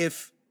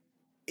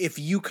if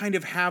you kind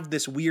of have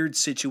this weird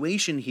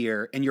situation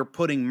here and you're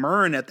putting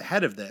Myrn at the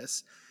head of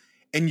this,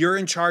 and you're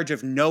in charge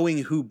of knowing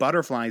who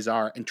butterflies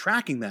are and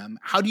tracking them,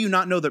 how do you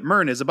not know that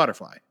Myrn is a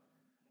butterfly?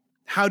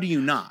 How do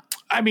you not?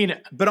 I mean,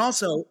 but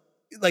also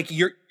like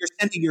you're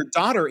sending your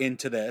daughter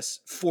into this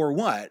for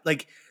what?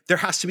 Like there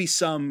has to be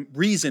some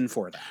reason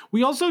for that.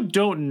 We also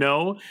don't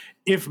know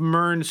if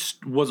Myrn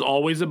was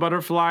always a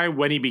butterfly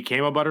when he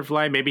became a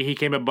butterfly. Maybe he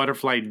became a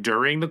butterfly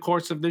during the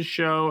course of this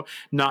show,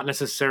 not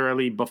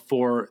necessarily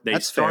before they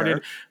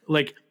started. Fair.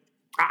 Like,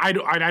 I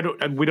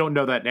don't. We don't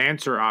know that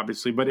answer,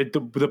 obviously, but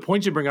the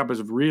point you bring up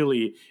is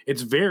really,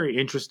 it's very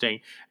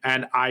interesting,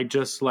 and I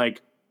just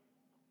like,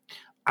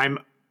 I'm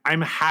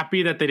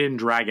happy that they didn't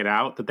drag it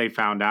out, that they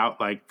found out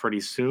like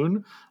pretty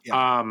soon.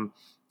 Yeah.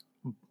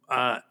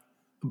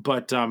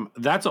 But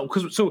that's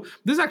because so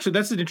that's an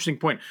interesting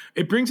point.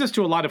 It brings us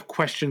to a lot of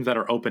questions that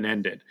are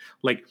open-ended.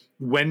 Like,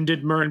 when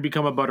did Myrn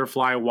become a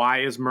butterfly?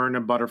 Why is Myrn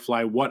a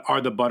butterfly? What are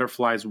the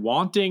butterflies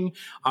wanting?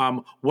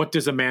 What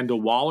does Amanda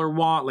Waller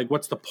want? Like,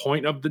 what's the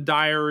point of the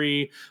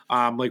diary?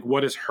 Like,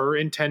 what is her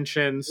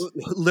intentions?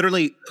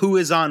 Literally, who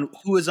is on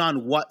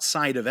what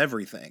side of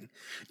everything?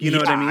 You know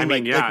what I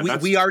mean?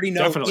 Like we already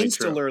know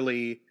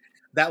insularly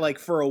that like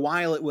for a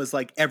while it was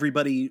like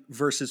everybody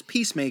versus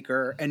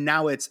Peacemaker, and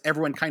now it's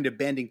everyone kind of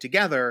banding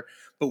together.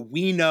 But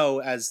we know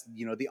as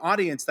the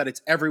audience that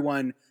it's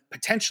everyone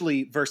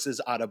potentially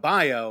versus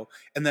Adebayo,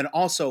 and then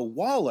also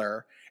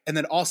Waller, and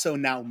then also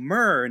now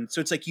Myrn. So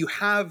it's like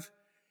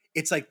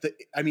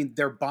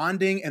they're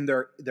bonding and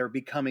they're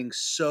becoming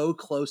so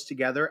close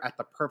together at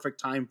the perfect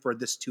time for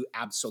this to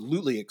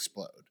absolutely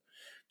explode.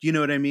 Do you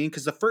know what I mean?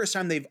 Because the first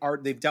time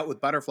they've dealt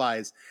with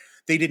butterflies,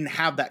 they didn't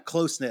have that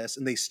closeness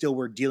and they still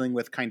were dealing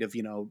with kind of,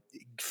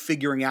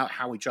 figuring out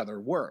how each other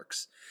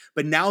works.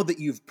 But now that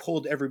you've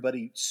pulled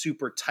everybody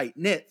super tight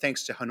knit,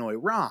 thanks to Hanoi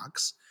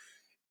Rocks,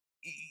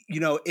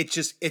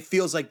 it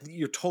feels like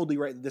you're totally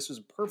right. This was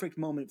a perfect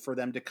moment for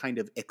them to kind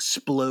of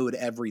explode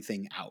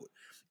everything out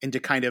and to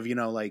kind of,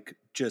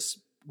 just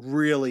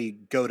really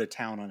go to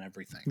town on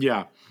everything.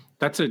 Yeah,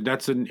 that's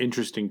an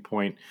interesting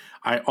point.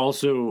 I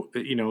also,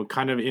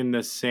 kind of in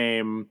the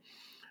same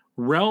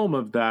realm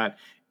of that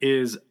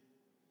is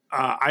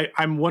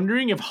I'm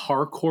wondering if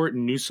Harcourt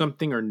knew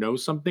something or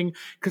knows something,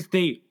 because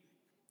they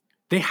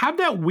have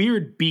that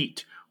weird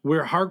beat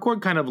where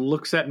Harcourt kind of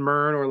looks at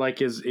Myrn or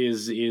like is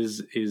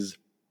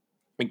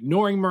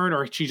ignoring Myrn,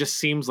 or she just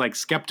seems like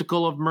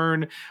skeptical of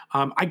Myrn.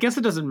 I guess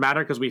it doesn't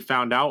matter because we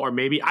found out, or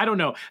maybe, I don't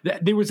know.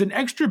 There was an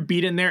extra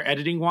beat in there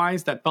editing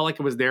wise that felt like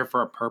it was there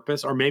for a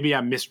purpose, or maybe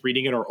I'm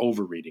misreading it or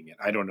overreading it.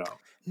 I don't know.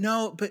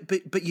 No,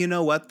 but you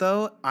know what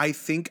though? I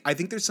think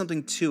there's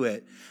something to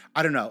it.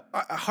 I don't know.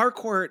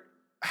 Harcourt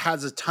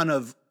has a ton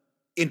of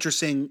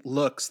interesting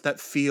looks that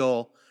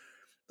feel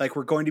like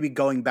we're going to be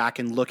going back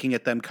and looking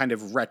at them kind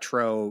of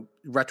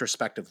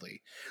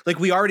retrospectively. Like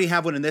we already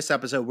have one in this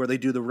episode where they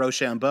do the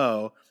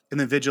Rochambeau and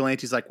then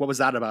Vigilante's like, what was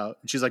that about?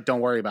 And she's like, don't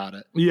worry about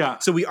it. Yeah.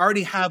 So we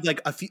already have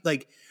like a few,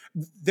 like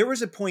there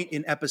was a point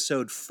in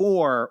episode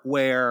 4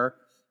 where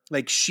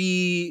like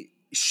she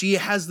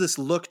has this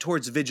look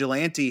towards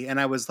Vigilante. And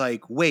I was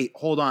like, wait,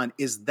 hold on.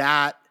 Is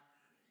that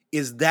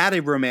a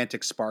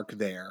romantic spark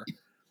there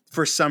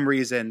for some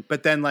reason?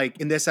 But then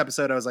like in this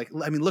episode, I was like,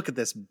 I mean, look at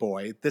this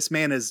boy. This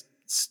man is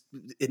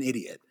an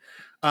idiot.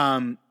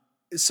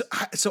 So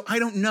I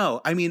don't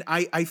know. I mean,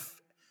 I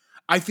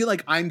feel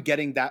like I'm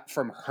getting that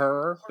from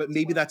her, but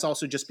maybe that's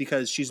also just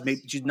because she's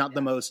not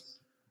the most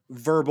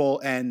verbal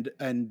and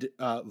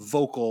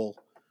vocal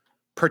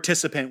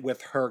participant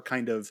with her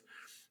kind of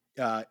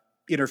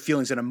inner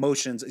feelings and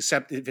emotions,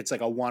 except if it's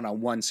like a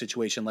one-on-one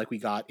situation like we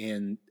got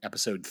in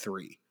episode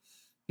 3.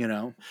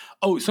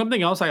 Oh,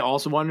 something else I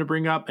also wanted to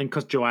bring up, and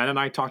because Joanna and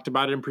I talked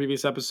about it in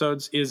previous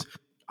episodes, is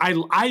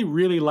I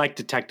really like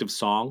Detective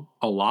Song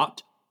a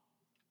lot.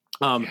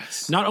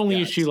 Not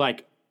only is she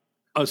like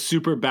a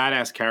super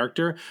badass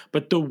character,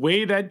 but the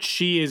way that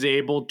she is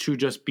able to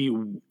just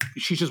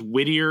she's just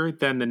wittier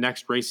than the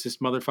next racist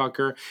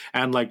motherfucker,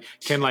 and like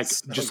can like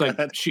so just good.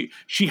 Like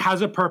she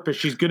has a purpose.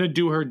 She's gonna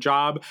do her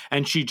job,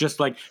 and she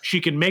just like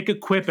she can make a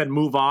quip and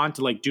move on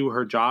to like do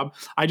her job.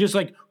 I just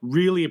like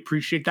really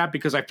appreciate that,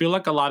 because I feel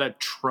like a lot of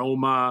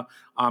trauma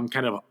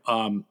kind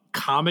of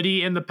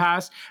comedy in the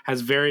past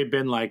has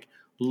been like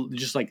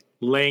just like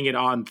laying it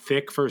on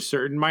thick for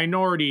certain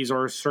minorities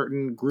or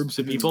certain groups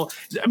of people.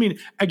 I mean,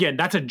 again,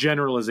 that's a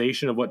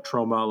generalization of what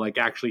trauma like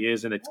actually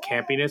is and its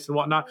campiness and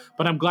whatnot.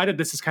 But I'm glad that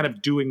this is kind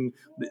of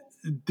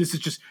this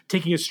is just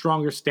taking a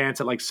stronger stance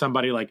at like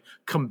somebody like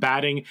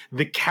combating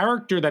the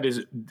character that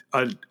is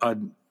a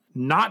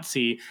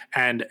Nazi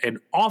and an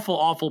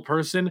awful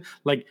person.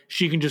 Like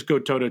she can just go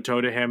toe to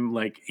toe to him,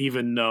 like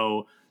even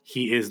though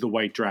he is the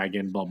white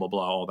dragon, blah blah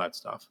blah, all that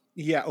stuff.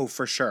 Yeah. Oh,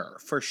 for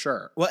sure.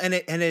 Well, and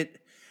it.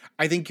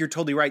 I think you're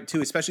totally right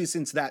too, especially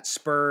since that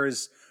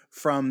spurs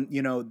from,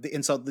 the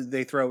insult that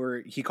they throw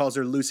where he calls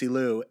her Lucy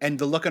Lou, and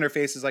the look on her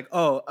face is like,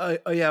 oh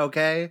yeah.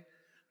 Okay.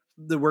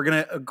 We're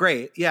going to,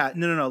 great. Yeah.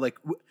 No. Like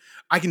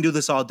I can do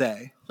this all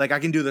day. Like I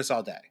can do this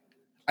all day.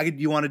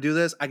 You want to do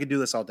this? I could do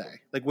this all day.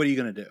 Like, what are you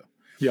going to do?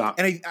 Yeah.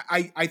 And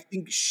I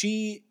think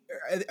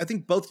I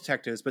think both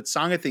detectives, but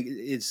Song, I think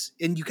is,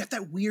 and you get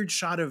that weird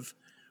shot of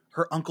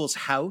her uncle's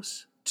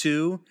house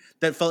too,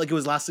 that felt like it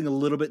was lasting a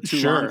little bit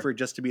too long for it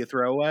just to be a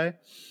throwaway.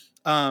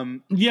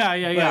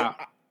 Yeah.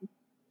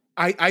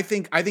 I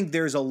think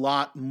there's a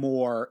lot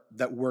more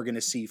that we're going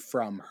to see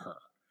from her,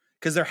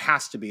 because there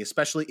has to be,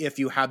 especially if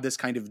you have this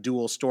kind of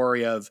dual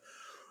story of,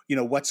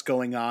 what's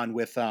going on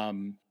with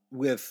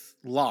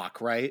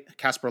Locke, right?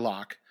 Casper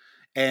Locke,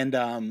 and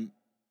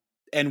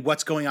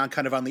what's going on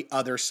kind of on the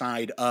other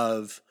side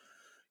of,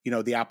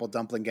 the Apple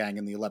Dumpling Gang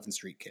and the 11th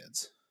Street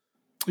Kids.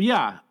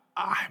 Yeah.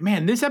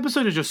 Man, this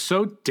episode is just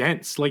so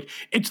dense. Like,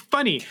 it's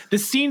funny. The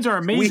scenes are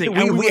amazing.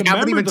 We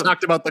haven't even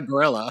talked about the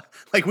gorilla.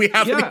 Like, we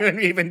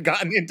haven't even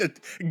gotten into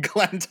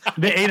Glenn.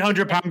 The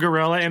 800-pound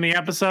gorilla in the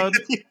episode.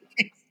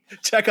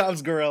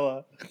 Chekhov's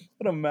gorilla.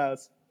 What a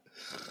mess.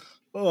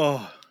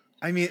 Oh,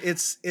 I mean,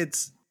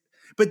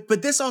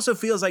 but this also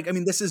feels like, I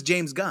mean, this is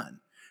James Gunn.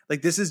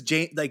 Like, this is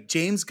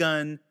James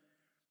Gunn.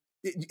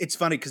 It's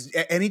funny because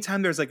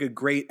anytime there's like a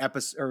great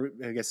episode, or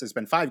I guess there's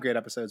been 5 great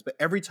episodes, but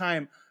every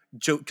time,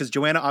 because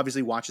Joanna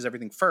obviously watches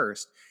everything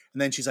first,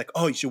 and then she's like,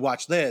 oh, you should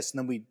watch this. And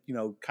then we,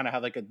 kind of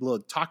have like a little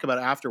talk about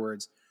it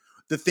afterwards.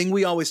 The thing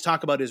we always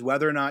talk about is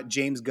whether or not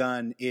James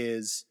Gunn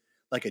is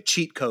like a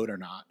cheat code or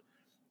not.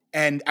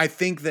 And I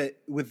think that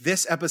with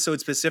this episode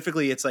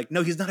specifically, it's like,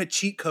 no, he's not a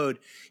cheat code.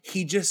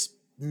 He just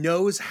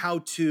knows how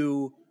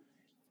to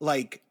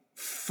like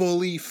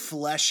fully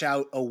flesh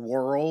out a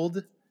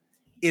world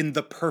in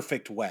the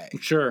perfect way.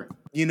 Sure.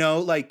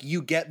 Like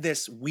you get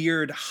this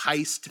weird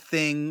heist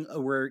thing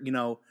where,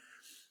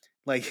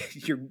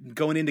 like you're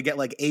going in to get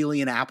like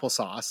alien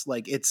applesauce.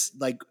 Like it's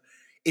like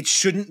it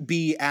shouldn't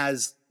be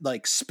as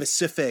like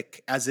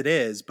specific as it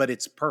is, but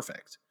it's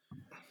perfect.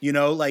 You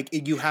know, like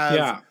you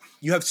have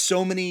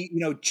so many, you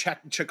know,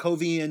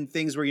 Chekhovian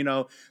things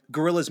where,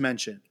 gorillas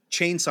mentioned,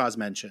 chainsaws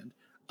mentioned,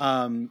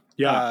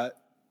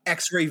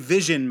 X-ray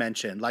vision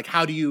mentioned. Like,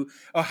 how do you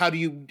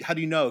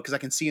know? Because I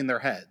can see in their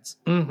heads.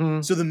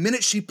 Mm-hmm. So the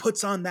minute she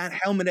puts on that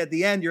helmet at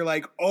the end, you're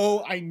like,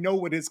 oh, I know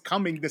what is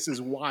coming. This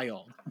is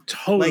wild.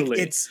 Totally. Like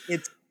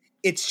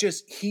it's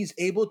just, he's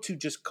able to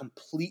just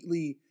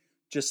completely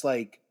just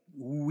like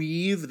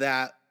weave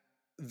that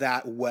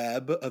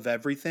web of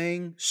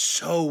everything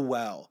so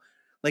well.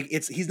 Like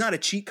he's not a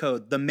cheat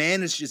code. The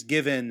man is just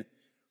given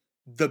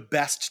the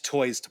best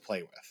toys to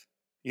play with.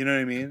 You know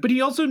what I mean? But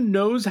he also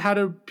knows how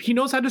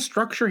to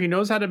structure. He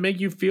knows how to make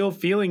you feel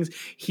feelings.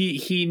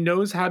 He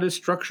knows how to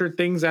structure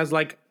things as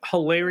like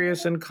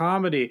hilarious and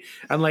comedy.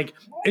 And like,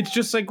 it's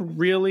just like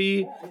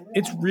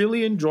it's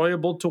really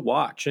enjoyable to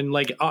watch. And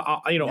like,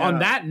 on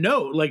that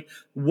note, like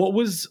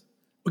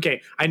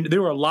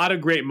there were a lot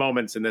of great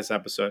moments in this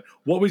episode.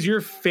 What was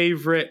your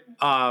favorite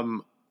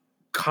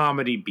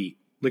comedy beat?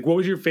 Like, what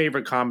was your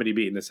favorite comedy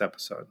beat in this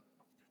episode?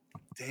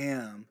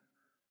 Damn.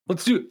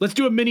 Let's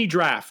do a mini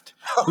draft.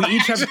 We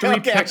each have 3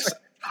 picks.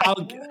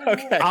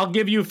 I'll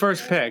give you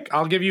first pick.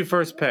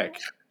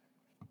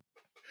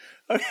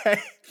 Okay.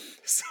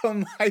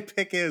 So my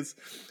pick is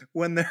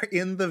when they're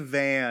in the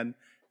van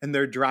and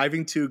they're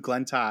driving to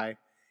Glentie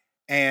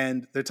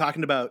and they're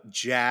talking about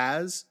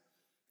jazz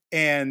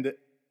and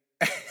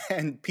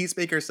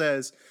Peacemaker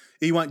says,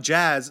 you want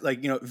jazz,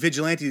 like,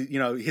 Vigilante,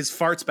 his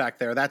farts back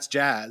there, that's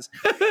jazz.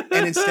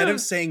 And instead of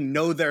saying,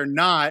 no, they're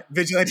not,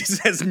 Vigilante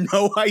says,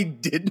 no, I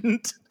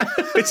didn't.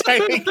 Which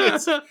I think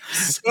is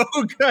so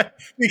good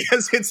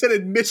because it's an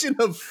admission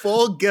of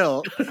full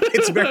guilt.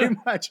 It's very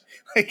much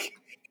like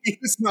he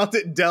smelt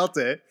it, dealt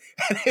it.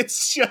 And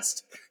it's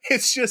just,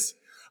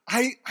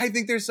 I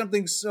think there's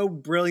something so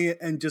brilliant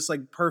and just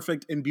like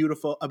perfect and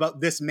beautiful about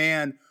this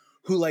man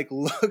who like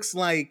looks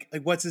like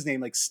what's his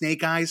name? Like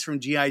Snake Eyes from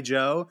G.I.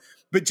 Joe,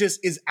 but just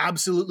is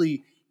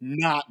absolutely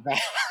not that.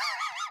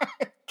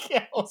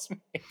 Kills me.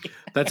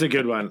 That's a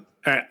good one.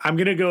 All right, I'm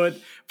gonna go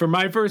for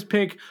my first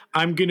pick.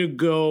 I'm gonna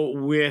go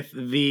with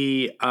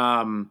the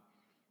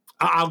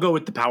I'll go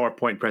with the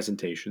PowerPoint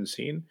presentation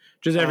scene.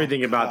 Just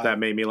everything about that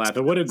made me laugh.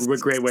 And what a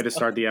great way to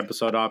start the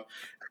episode off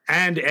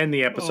and end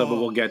the episode. But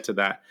we'll get to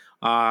that.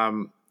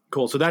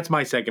 Cool. So that's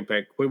my second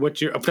pick.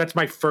 That's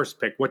my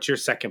first pick. What's your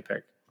second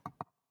pick?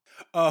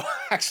 Oh,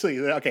 actually,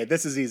 okay.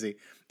 This is easy.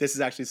 This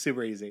is actually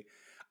super easy.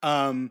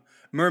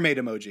 Mermaid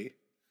emoji.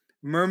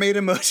 Mermaid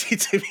emoji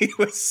to me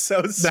was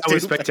so stupid. That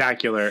was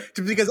spectacular.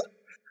 Because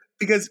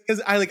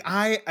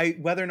I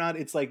whether or not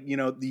it's like,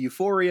 the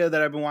Euphoria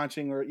that I've been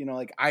watching or,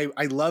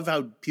 I love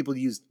how people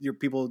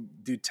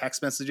do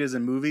text messages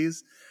in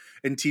movies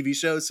and TV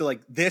shows. So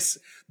like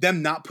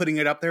them not putting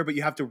it up there, but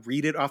you have to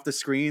read it off the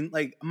screen.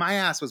 Like my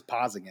ass was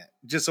pausing it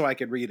just so I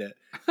could read it.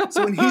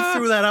 So when he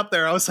threw that up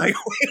there, I was like,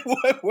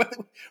 wait, what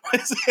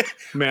is it?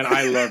 Man,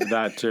 I love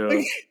that too.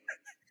 Like,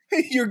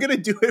 you're going to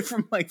do it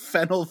from like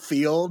Fennel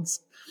Fields.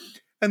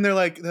 And they're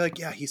like,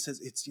 yeah, he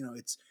says it's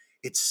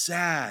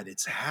sad.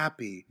 It's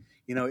happy.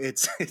 He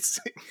thinks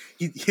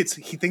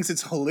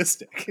it's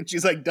holistic. And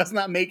she's like, does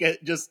not make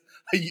it just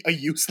a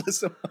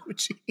useless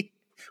emoji.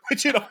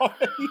 Which it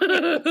already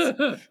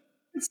is.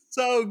 It's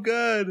so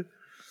good.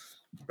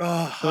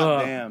 Oh,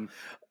 damn.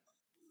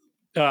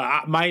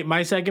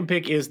 My second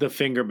pick is the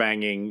finger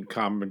banging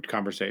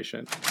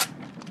conversation.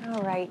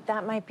 All right,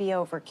 that might be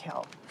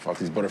overkill. Fought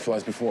these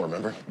butterflies before,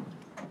 remember?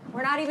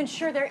 We're not even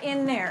sure they're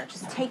in there.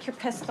 Just take your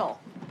pistol.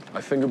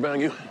 I finger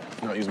bang you,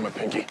 not using my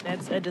pinky.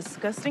 That's a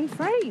disgusting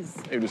phrase.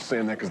 You're just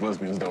saying that because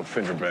lesbians don't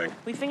finger bang.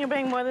 We finger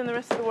bang more than the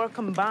rest of the world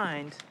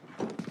combined.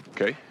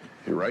 Okay,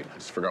 you're right. I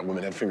just forgot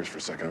women had fingers for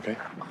a second, okay?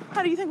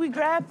 How do you think we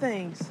grab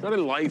things? Not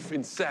in life,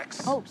 in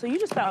sex. Oh, so you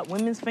just thought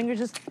women's fingers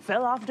just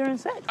fell off during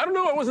sex? I don't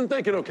know, I wasn't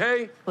thinking,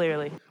 okay?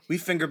 Clearly. We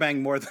finger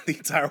bang more than the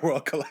entire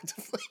world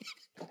collectively.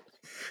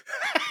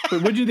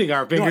 What do you think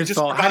our fingers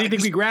fall? How do you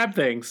think we grab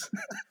things?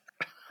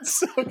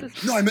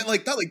 No, I meant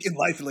like not like in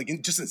life, like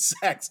just in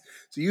sex.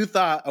 So you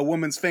thought a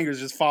woman's fingers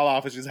just fall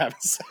off as she's having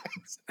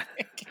sex.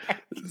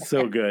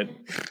 So good.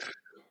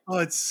 Oh,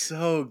 it's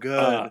so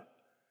good.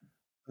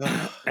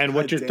 And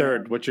what's your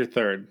third? What's your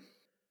third?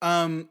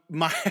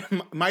 My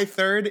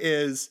third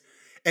is,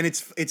 and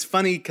it's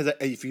funny because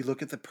if you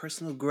look at the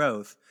personal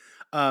growth,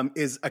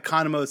 is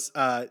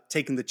Economos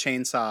taking the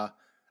chainsaw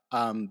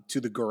to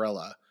the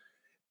gorilla,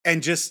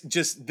 and just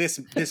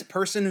this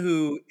person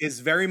who is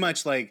very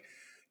much like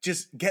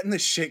just getting the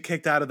shit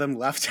kicked out of them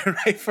left and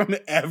right from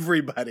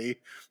everybody,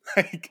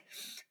 like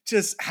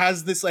just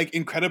has this like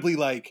incredibly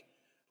like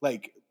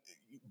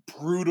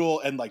brutal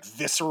and like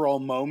visceral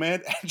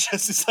moment, and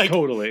just is like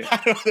totally. I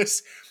don't know,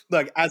 this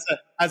look as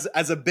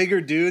a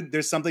bigger dude,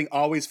 there's something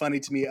always funny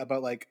to me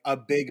about like a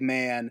big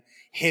man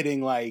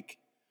hitting like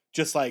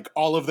just like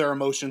all of their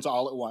emotions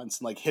all at once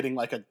and like hitting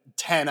like a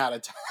 10 out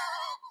of 10.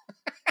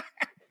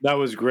 That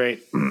was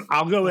great.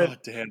 I'll go with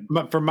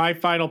for my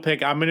final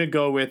pick. I'm going to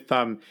go with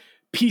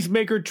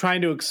Peacemaker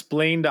trying to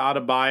explain to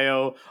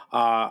Adebayo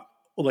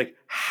like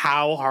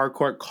how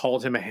Harcourt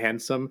called him a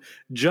handsome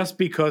just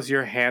because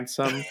you're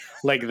handsome.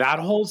 Like that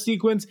whole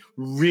sequence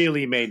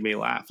really made me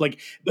laugh. Like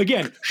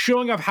again,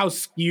 showing off how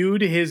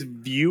skewed his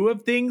view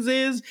of things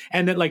is,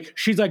 and that like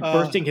she's like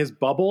bursting his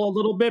bubble a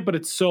little bit, but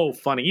it's so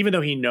funny, even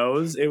though he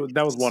knows it.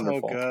 That was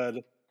wonderful. So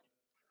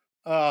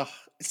good.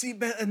 See,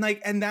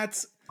 and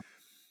that's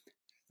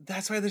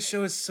why the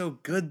show is so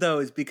good though,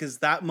 is because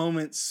that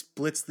moment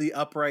splits the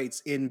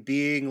uprights in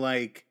being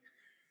like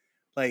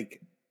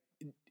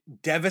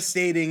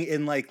devastating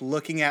in like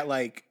looking at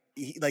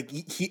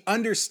he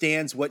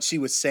understands what she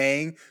was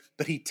saying,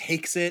 but he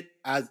takes it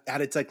as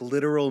at its like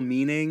literal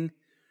meaning.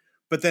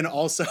 But then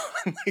also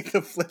on like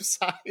the flip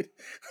side,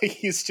 like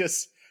he's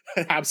just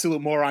an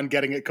absolute moron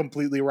getting it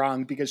completely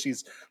wrong because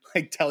she's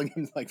like telling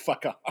him like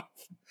fuck off.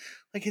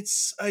 Like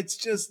it's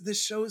just,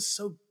 this show is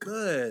so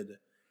good.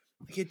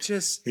 Like it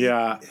just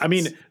I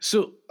mean,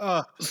 so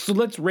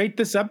let's rate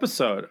this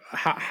episode.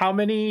 How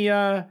many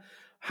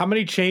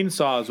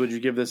chainsaws would you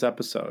give this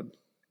episode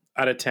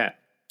out of 10?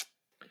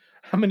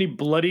 How many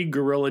bloody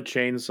gorilla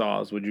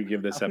chainsaws would you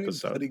give this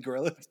episode? Bloody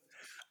gorillas.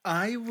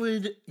 I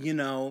would,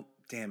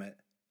 damn it.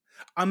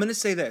 I'm going to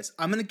say this.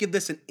 I'm going to give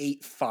this an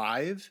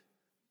 8.5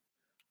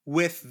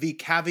 with the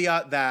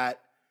caveat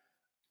that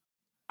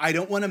I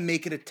don't want to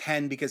make it a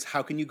 10 because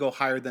how can you go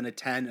higher than a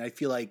 10? And I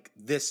feel like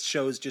this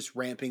show is just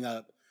ramping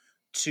up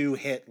to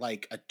hit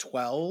like a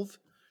 12.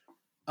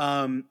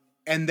 And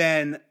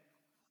then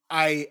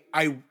I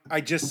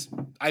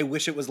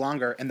wish it was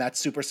longer, and that's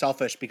super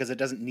selfish because it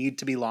doesn't need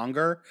to be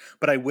longer,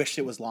 but I wish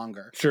it was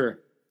longer. Sure.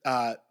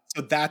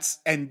 So that's,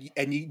 and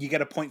you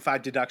get a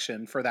 0.5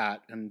 deduction for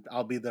that, and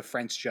I'll be the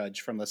French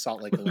judge from the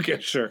Salt Lake Olympics.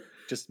 Okay, sure.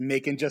 Just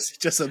making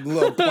just a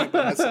little point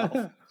by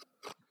myself.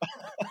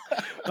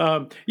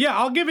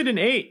 I'll give it an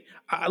 8.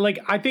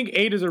 I think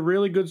 8 is a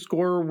really good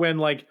score when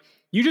like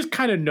you just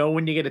kind of know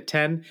when you get a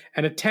 10,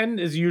 and a 10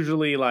 is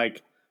usually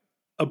like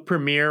a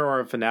premiere or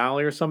a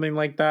finale or something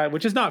like that,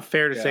 which is not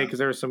fair to say because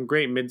there are some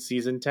great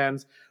mid-season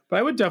 10s, but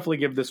I would definitely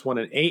give this one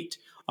an 8.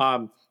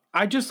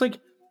 I just like,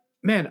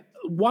 man,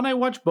 when I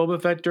watch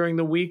Boba Fett during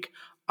the week,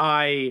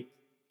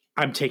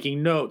 I'm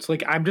taking notes.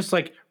 Like I'm just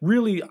like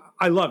really,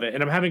 I love it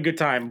and I'm having a good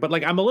time, but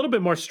like I'm a little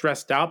bit more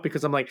stressed out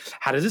because I'm like,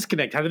 how does this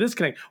connect? How did this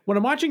connect? When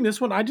I'm watching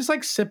this one, I just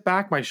like sit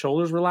back, my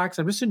shoulders relax.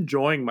 I'm just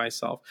enjoying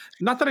myself.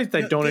 Not that I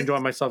don't enjoy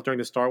myself during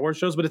the Star Wars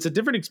shows, but it's a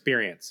different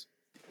experience.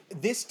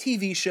 This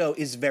TV show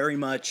is very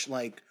much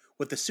like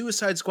what the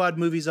Suicide Squad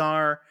movies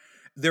are.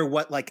 They're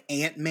what like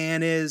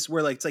Ant-Man is,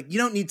 where like it's like you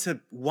don't need to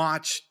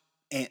watch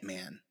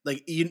Ant-Man.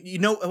 Like you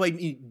know, like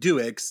you do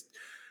it 'cause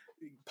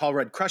Paul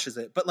Rudd crushes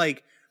it, but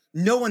like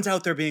no one's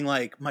out there being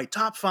like my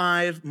top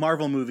 5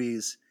 Marvel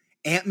movies.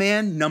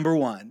 Ant-Man number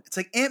 1. It's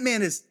like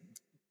Ant-Man is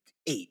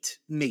 8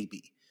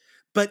 maybe,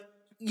 but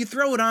you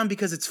throw it on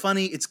because it's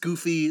funny, it's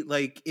goofy,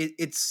 like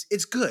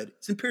it's good.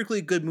 It's empirically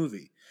a good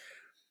movie.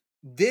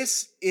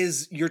 This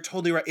is, you're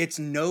totally right. It's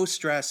no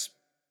stress,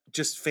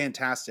 just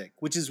fantastic,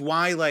 which is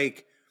why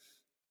like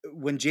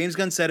when James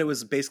Gunn said it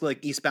was basically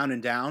like Eastbound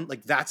and Down,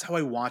 like that's how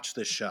I watch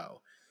this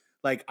show.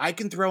 Like I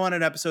can throw on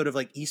an episode of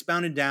like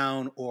Eastbound and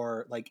Down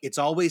or like It's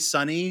Always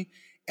Sunny,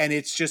 and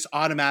it's just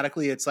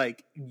automatically, it's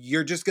like,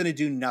 you're just going to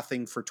do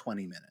nothing for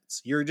 20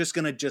 minutes. You're just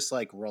going to just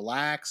like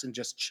relax and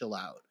just chill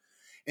out.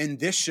 And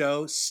this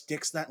show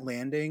sticks that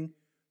landing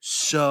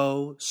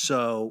so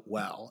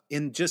well.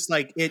 And just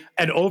like it,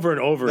 and over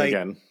like,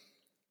 again.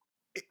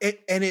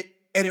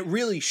 It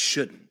really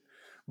shouldn't,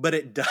 but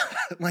it does.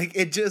 Like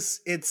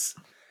it's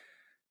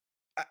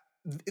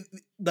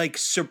like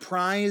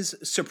surprise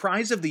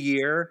of the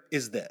year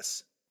is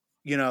this,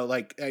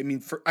 like,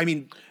 bigger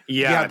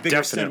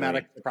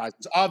cinematic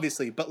surprises,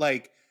 obviously, but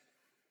like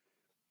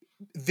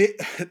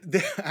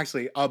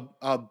actually,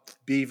 I'll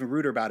be even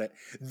ruder about it.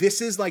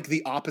 This is like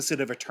the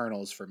opposite of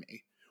Eternals for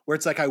me, where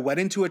it's like I went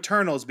into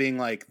Eternals being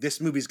like, this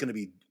movie's going to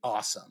be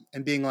awesome,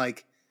 and being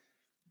like,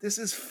 this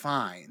is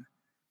fine.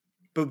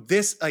 But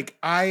this, like,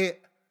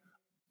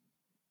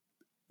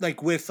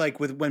 with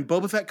when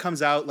Boba Fett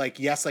comes out, like,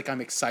 yes, like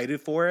I'm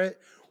excited for it.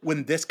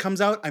 When this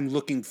comes out, I'm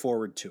looking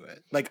forward to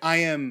it. Like I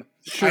am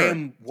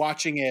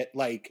watching it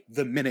like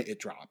the minute it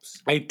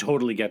drops. I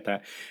totally get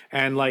that.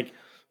 And like,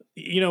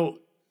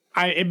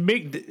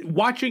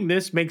 watching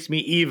this makes me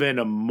even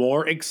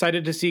more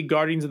excited to see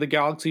Guardians of the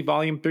Galaxy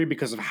Volume 3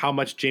 because of how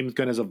much James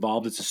Gunn has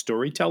evolved as a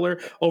storyteller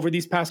over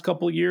these past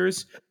couple of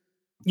years.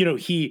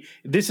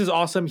 This is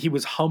awesome. He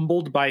was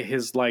humbled by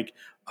his like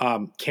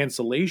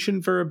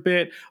cancellation for a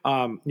bit,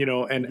 and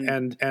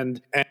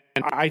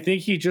I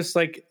think he just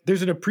like,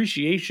 there's an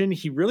appreciation.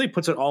 He really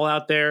puts it all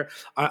out there.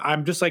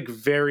 I'm just like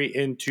very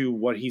into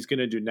what he's going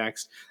to do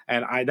next.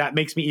 And that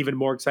makes me even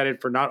more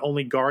excited for not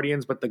only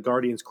Guardians, but the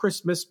Guardians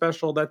Christmas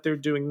special that they're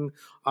doing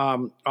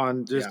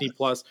on Disney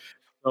Plus.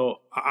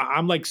 So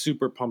I'm like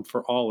super pumped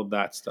for all of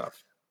that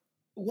stuff.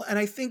 Well, and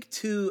I think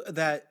too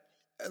that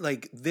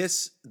like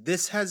this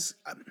has,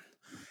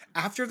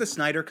 after the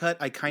Snyder Cut,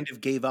 I kind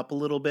of gave up a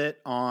little bit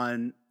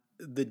on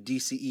the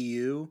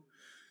DCEU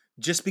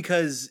just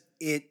because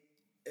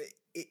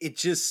it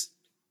just,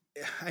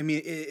 I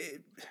mean,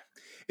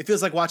 it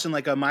feels like watching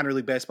like a minor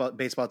league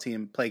baseball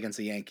team play against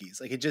the Yankees.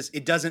 Like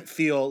it doesn't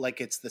feel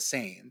like it's the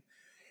same.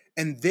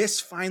 And this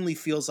finally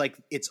feels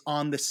like it's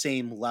on the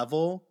same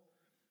level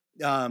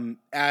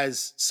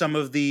as some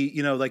of the,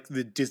 like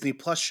the Disney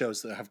Plus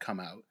shows that have come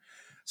out.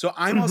 So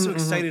I'm also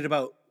excited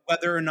about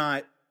whether or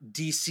not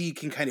DC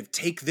can kind of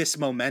take this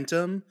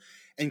momentum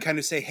and kind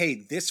of say,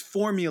 hey, this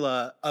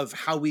formula of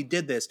how we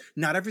did this,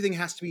 not everything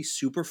has to be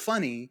super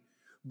funny,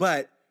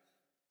 but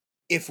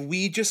if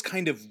we just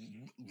kind of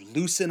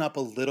loosen up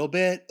a little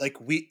bit, like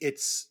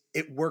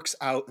it works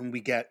out and we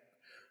get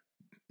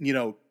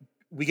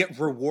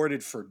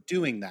rewarded for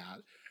doing that.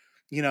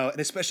 And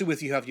especially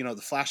with you have, the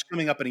Flash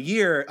coming up in a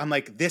year, I'm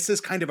like, this is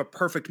kind of a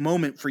perfect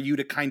moment for you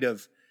to kind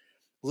of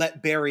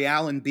let Barry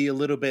Allen be a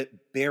little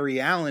bit Barry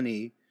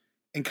Allen-y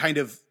and kind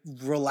of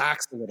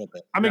relax a little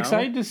bit. I'm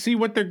excited to see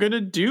what they're going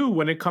to do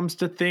when it comes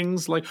to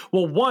things like,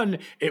 well, one,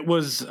 it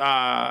was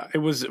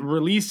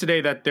released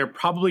today that they're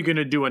probably going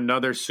to do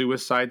another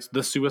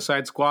the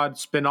Suicide Squad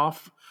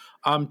spinoff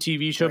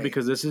TV show, right,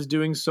 because this is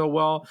doing so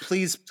well.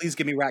 Please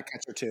give me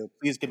Ratcatcher 2.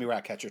 Please give me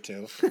Ratcatcher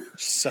 2.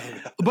 So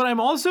good. But I'm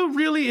also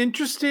really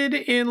interested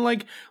in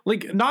like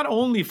not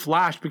only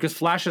Flash, because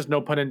Flash has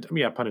no pun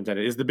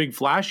intended, is the big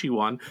flashy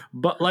one,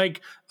 but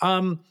like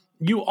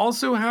you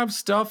also have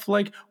stuff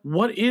like,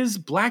 what is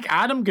Black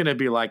Adam gonna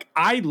be like?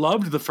 I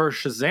loved the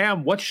first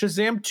Shazam. What's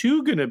Shazam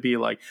 2 gonna be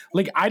like?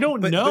 Like, I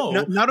don't know.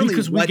 But not only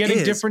because we're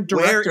getting different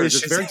directors.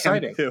 It's very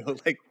exciting.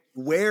 Like,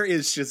 where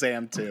is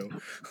Shazam 2?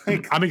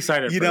 Like, I'm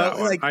excited for that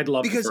one. Like, I'd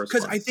love because the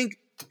first one. I think,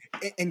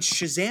 and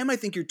Shazam, I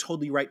think you're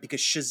totally right,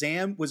 because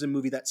Shazam was a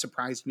movie that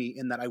surprised me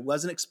in that I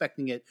wasn't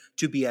expecting it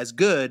to be as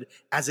good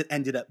as it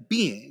ended up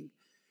being,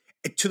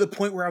 to the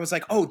point where I was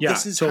like, oh,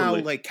 this is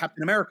totally how like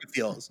Captain America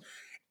feels.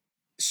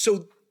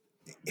 So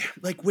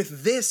like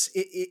with this,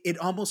 it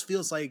almost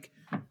feels like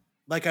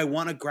I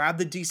want to grab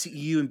the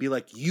DCEU and be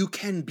like, you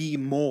can be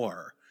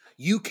more.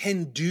 You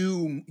can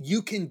do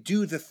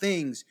the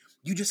things.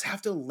 You just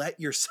have to let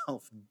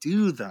yourself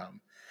do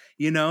them,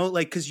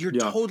 like, because you're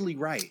totally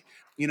right.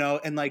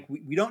 And like,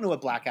 we don't know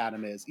what Black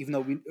Adam is, even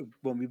though we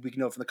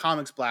know from the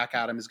comics, Black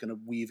Adam is going to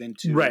weave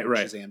into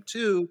Shazam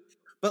 2.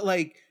 But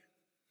like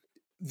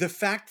the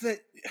fact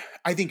that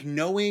I think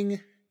knowing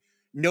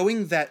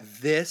that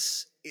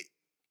this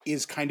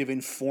is kind of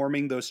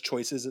informing those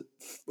choices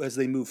as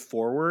they move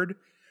forward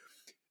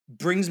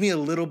brings me a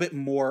little bit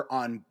more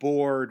on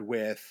board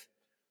with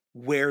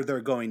where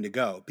they're going to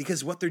go,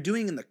 because what they're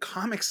doing in the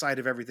comic side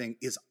of everything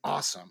is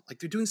awesome. Like,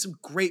 they're doing some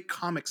great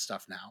comic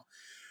stuff now,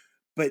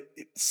 but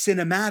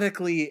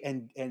cinematically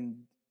and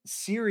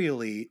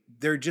serially,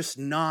 they're just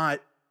not,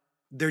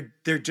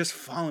 they're just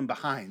falling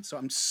behind. So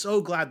I'm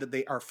so glad that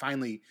they are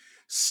finally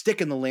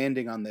sticking the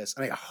landing on this.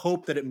 And I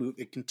hope that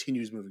it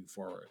continues moving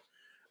forward.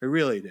 I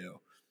really do.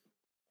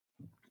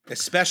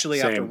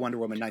 Especially after Wonder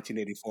Woman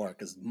 1984,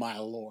 because my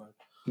lord.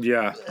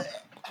 Yeah.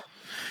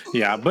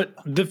 Yeah, but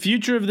the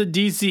future of the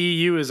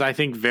DCEU is, I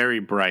think, very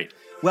bright.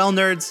 Well,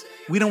 nerds,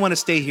 we don't want to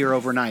stay here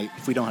overnight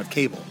if we don't have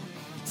cable.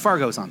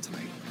 Fargo's on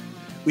tonight.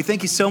 We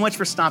thank you so much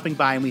for stopping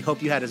by, and we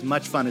hope you had as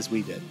much fun as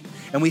we did.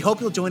 And we hope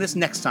you'll join us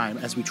next time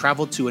as we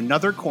travel to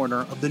another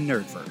corner of the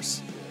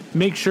Nerdverse.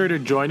 Make sure to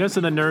join us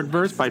in the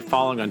Nerdverse by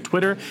following on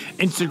Twitter,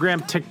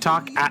 Instagram,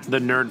 TikTok at the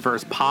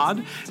Nerdverse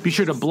Pod. Be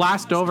sure to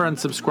blast over and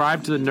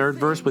subscribe to the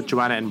Nerdverse with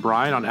Joanna and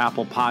Brian on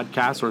Apple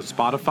Podcasts or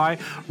Spotify.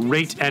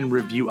 Rate and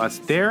review us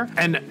there.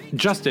 And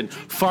Justin,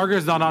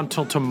 Fargo's not on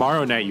until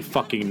tomorrow night, you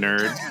fucking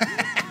nerd.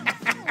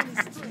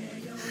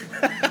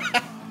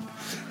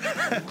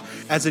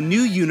 As a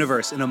new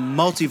universe in a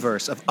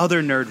multiverse of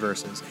other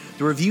Nerdverses,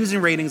 the reviews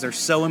and ratings are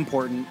so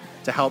important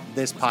to help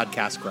this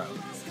podcast grow.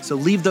 So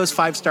leave those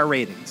 5-star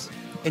ratings.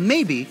 And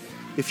maybe,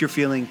 if you're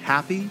feeling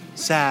happy,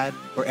 sad,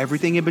 or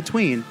everything in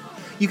between,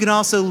 you can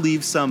also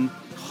leave some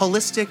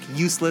holistic,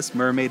 useless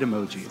mermaid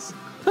emojis.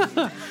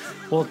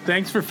 Well,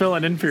 thanks for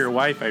filling in for your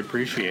wife. I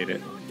appreciate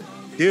it.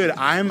 Dude,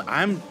 I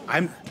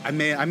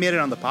made it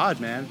on the pod,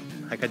 man.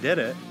 Like, I did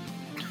it.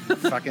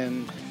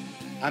 Fucking,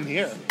 I'm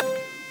here.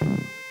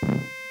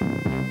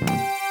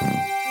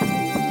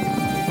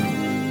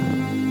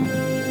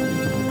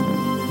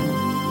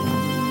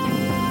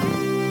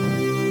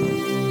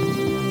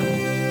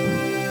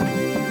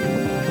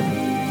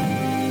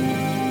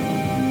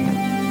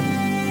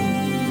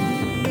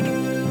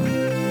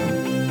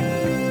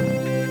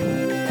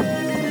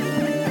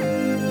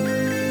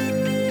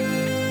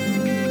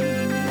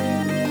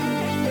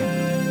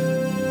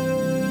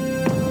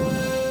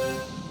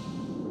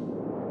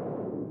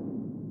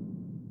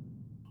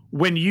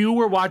 When you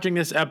were watching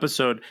this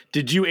episode,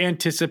 did you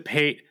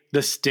anticipate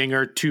the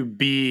stinger to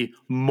be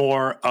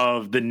more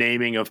of the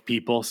naming of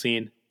people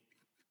scene?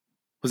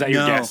 Was that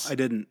your guess? No, I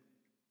didn't.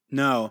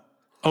 No.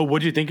 Oh, what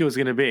did you think it was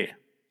going to be?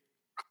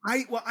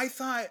 I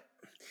thought.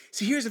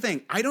 See, here's the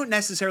thing. I don't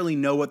necessarily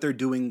know what they're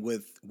doing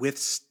with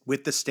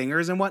the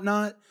stingers and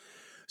whatnot.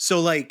 So,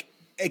 like,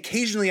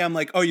 occasionally I'm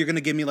like, oh, you're going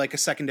to give me like a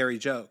secondary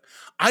joke.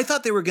 I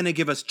thought they were going to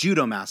give us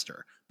Judo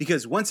Master,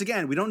 because once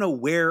again, we don't know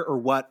where or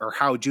what or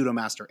how Judo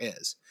Master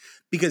is,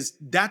 because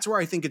that's where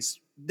I think it's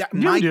that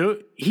You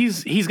do.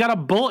 He's got a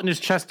bullet in his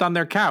chest on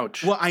their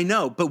couch. Well, I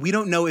know, but we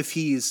don't know if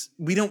he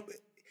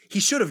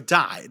should have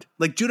died.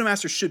 Like, Judo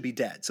Master should be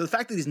dead. So the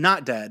fact that he's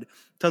not dead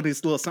tells me there's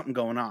a little something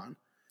going on.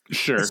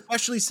 Sure.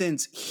 Especially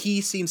since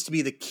he seems to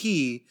be the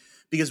key,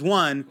 because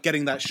one,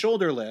 getting that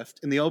shoulder lift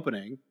in the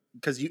opening,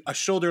 because a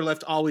shoulder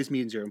lift always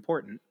means you're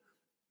important.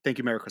 Thank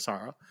you, Mary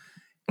Crosaro.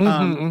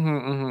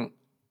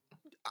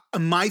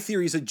 My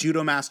theory is that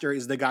Judo Master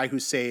is the guy who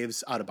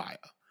saves Adebayo.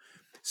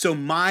 So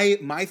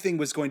my thing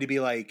was going to be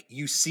like,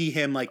 you see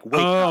him like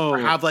wake up or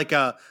have like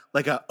a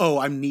oh,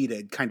 I'm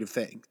needed kind of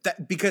thing.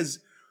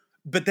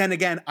 But then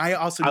again,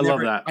 love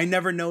that. I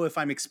never know if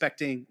I'm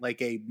expecting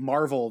like a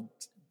Marvel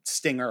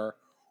stinger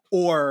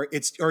or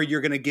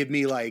you're gonna give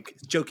me like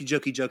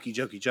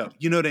jokey.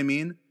 You know what I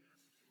mean?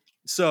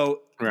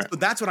 So, right. So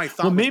that's what I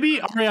thought. Well, maybe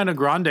Ariana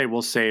Grande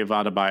will save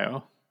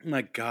Adebayo. Oh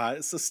my God,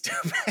 it's so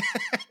stupid.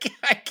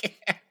 I can't.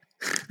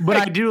 But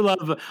I do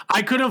love.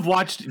 I could have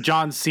watched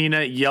John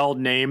Cena yell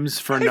names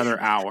for another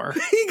hour.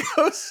 He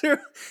goes through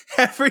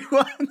every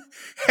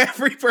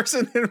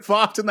person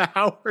involved in the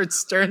Howard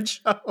Stern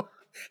show.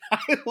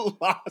 I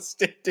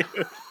lost it,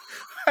 dude.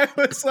 I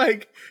was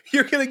like,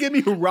 "You're gonna give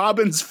me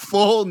Robin's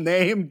full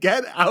name?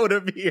 Get out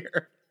of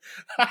here!"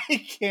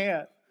 I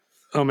can't.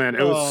 Oh man,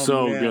 it was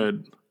so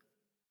good.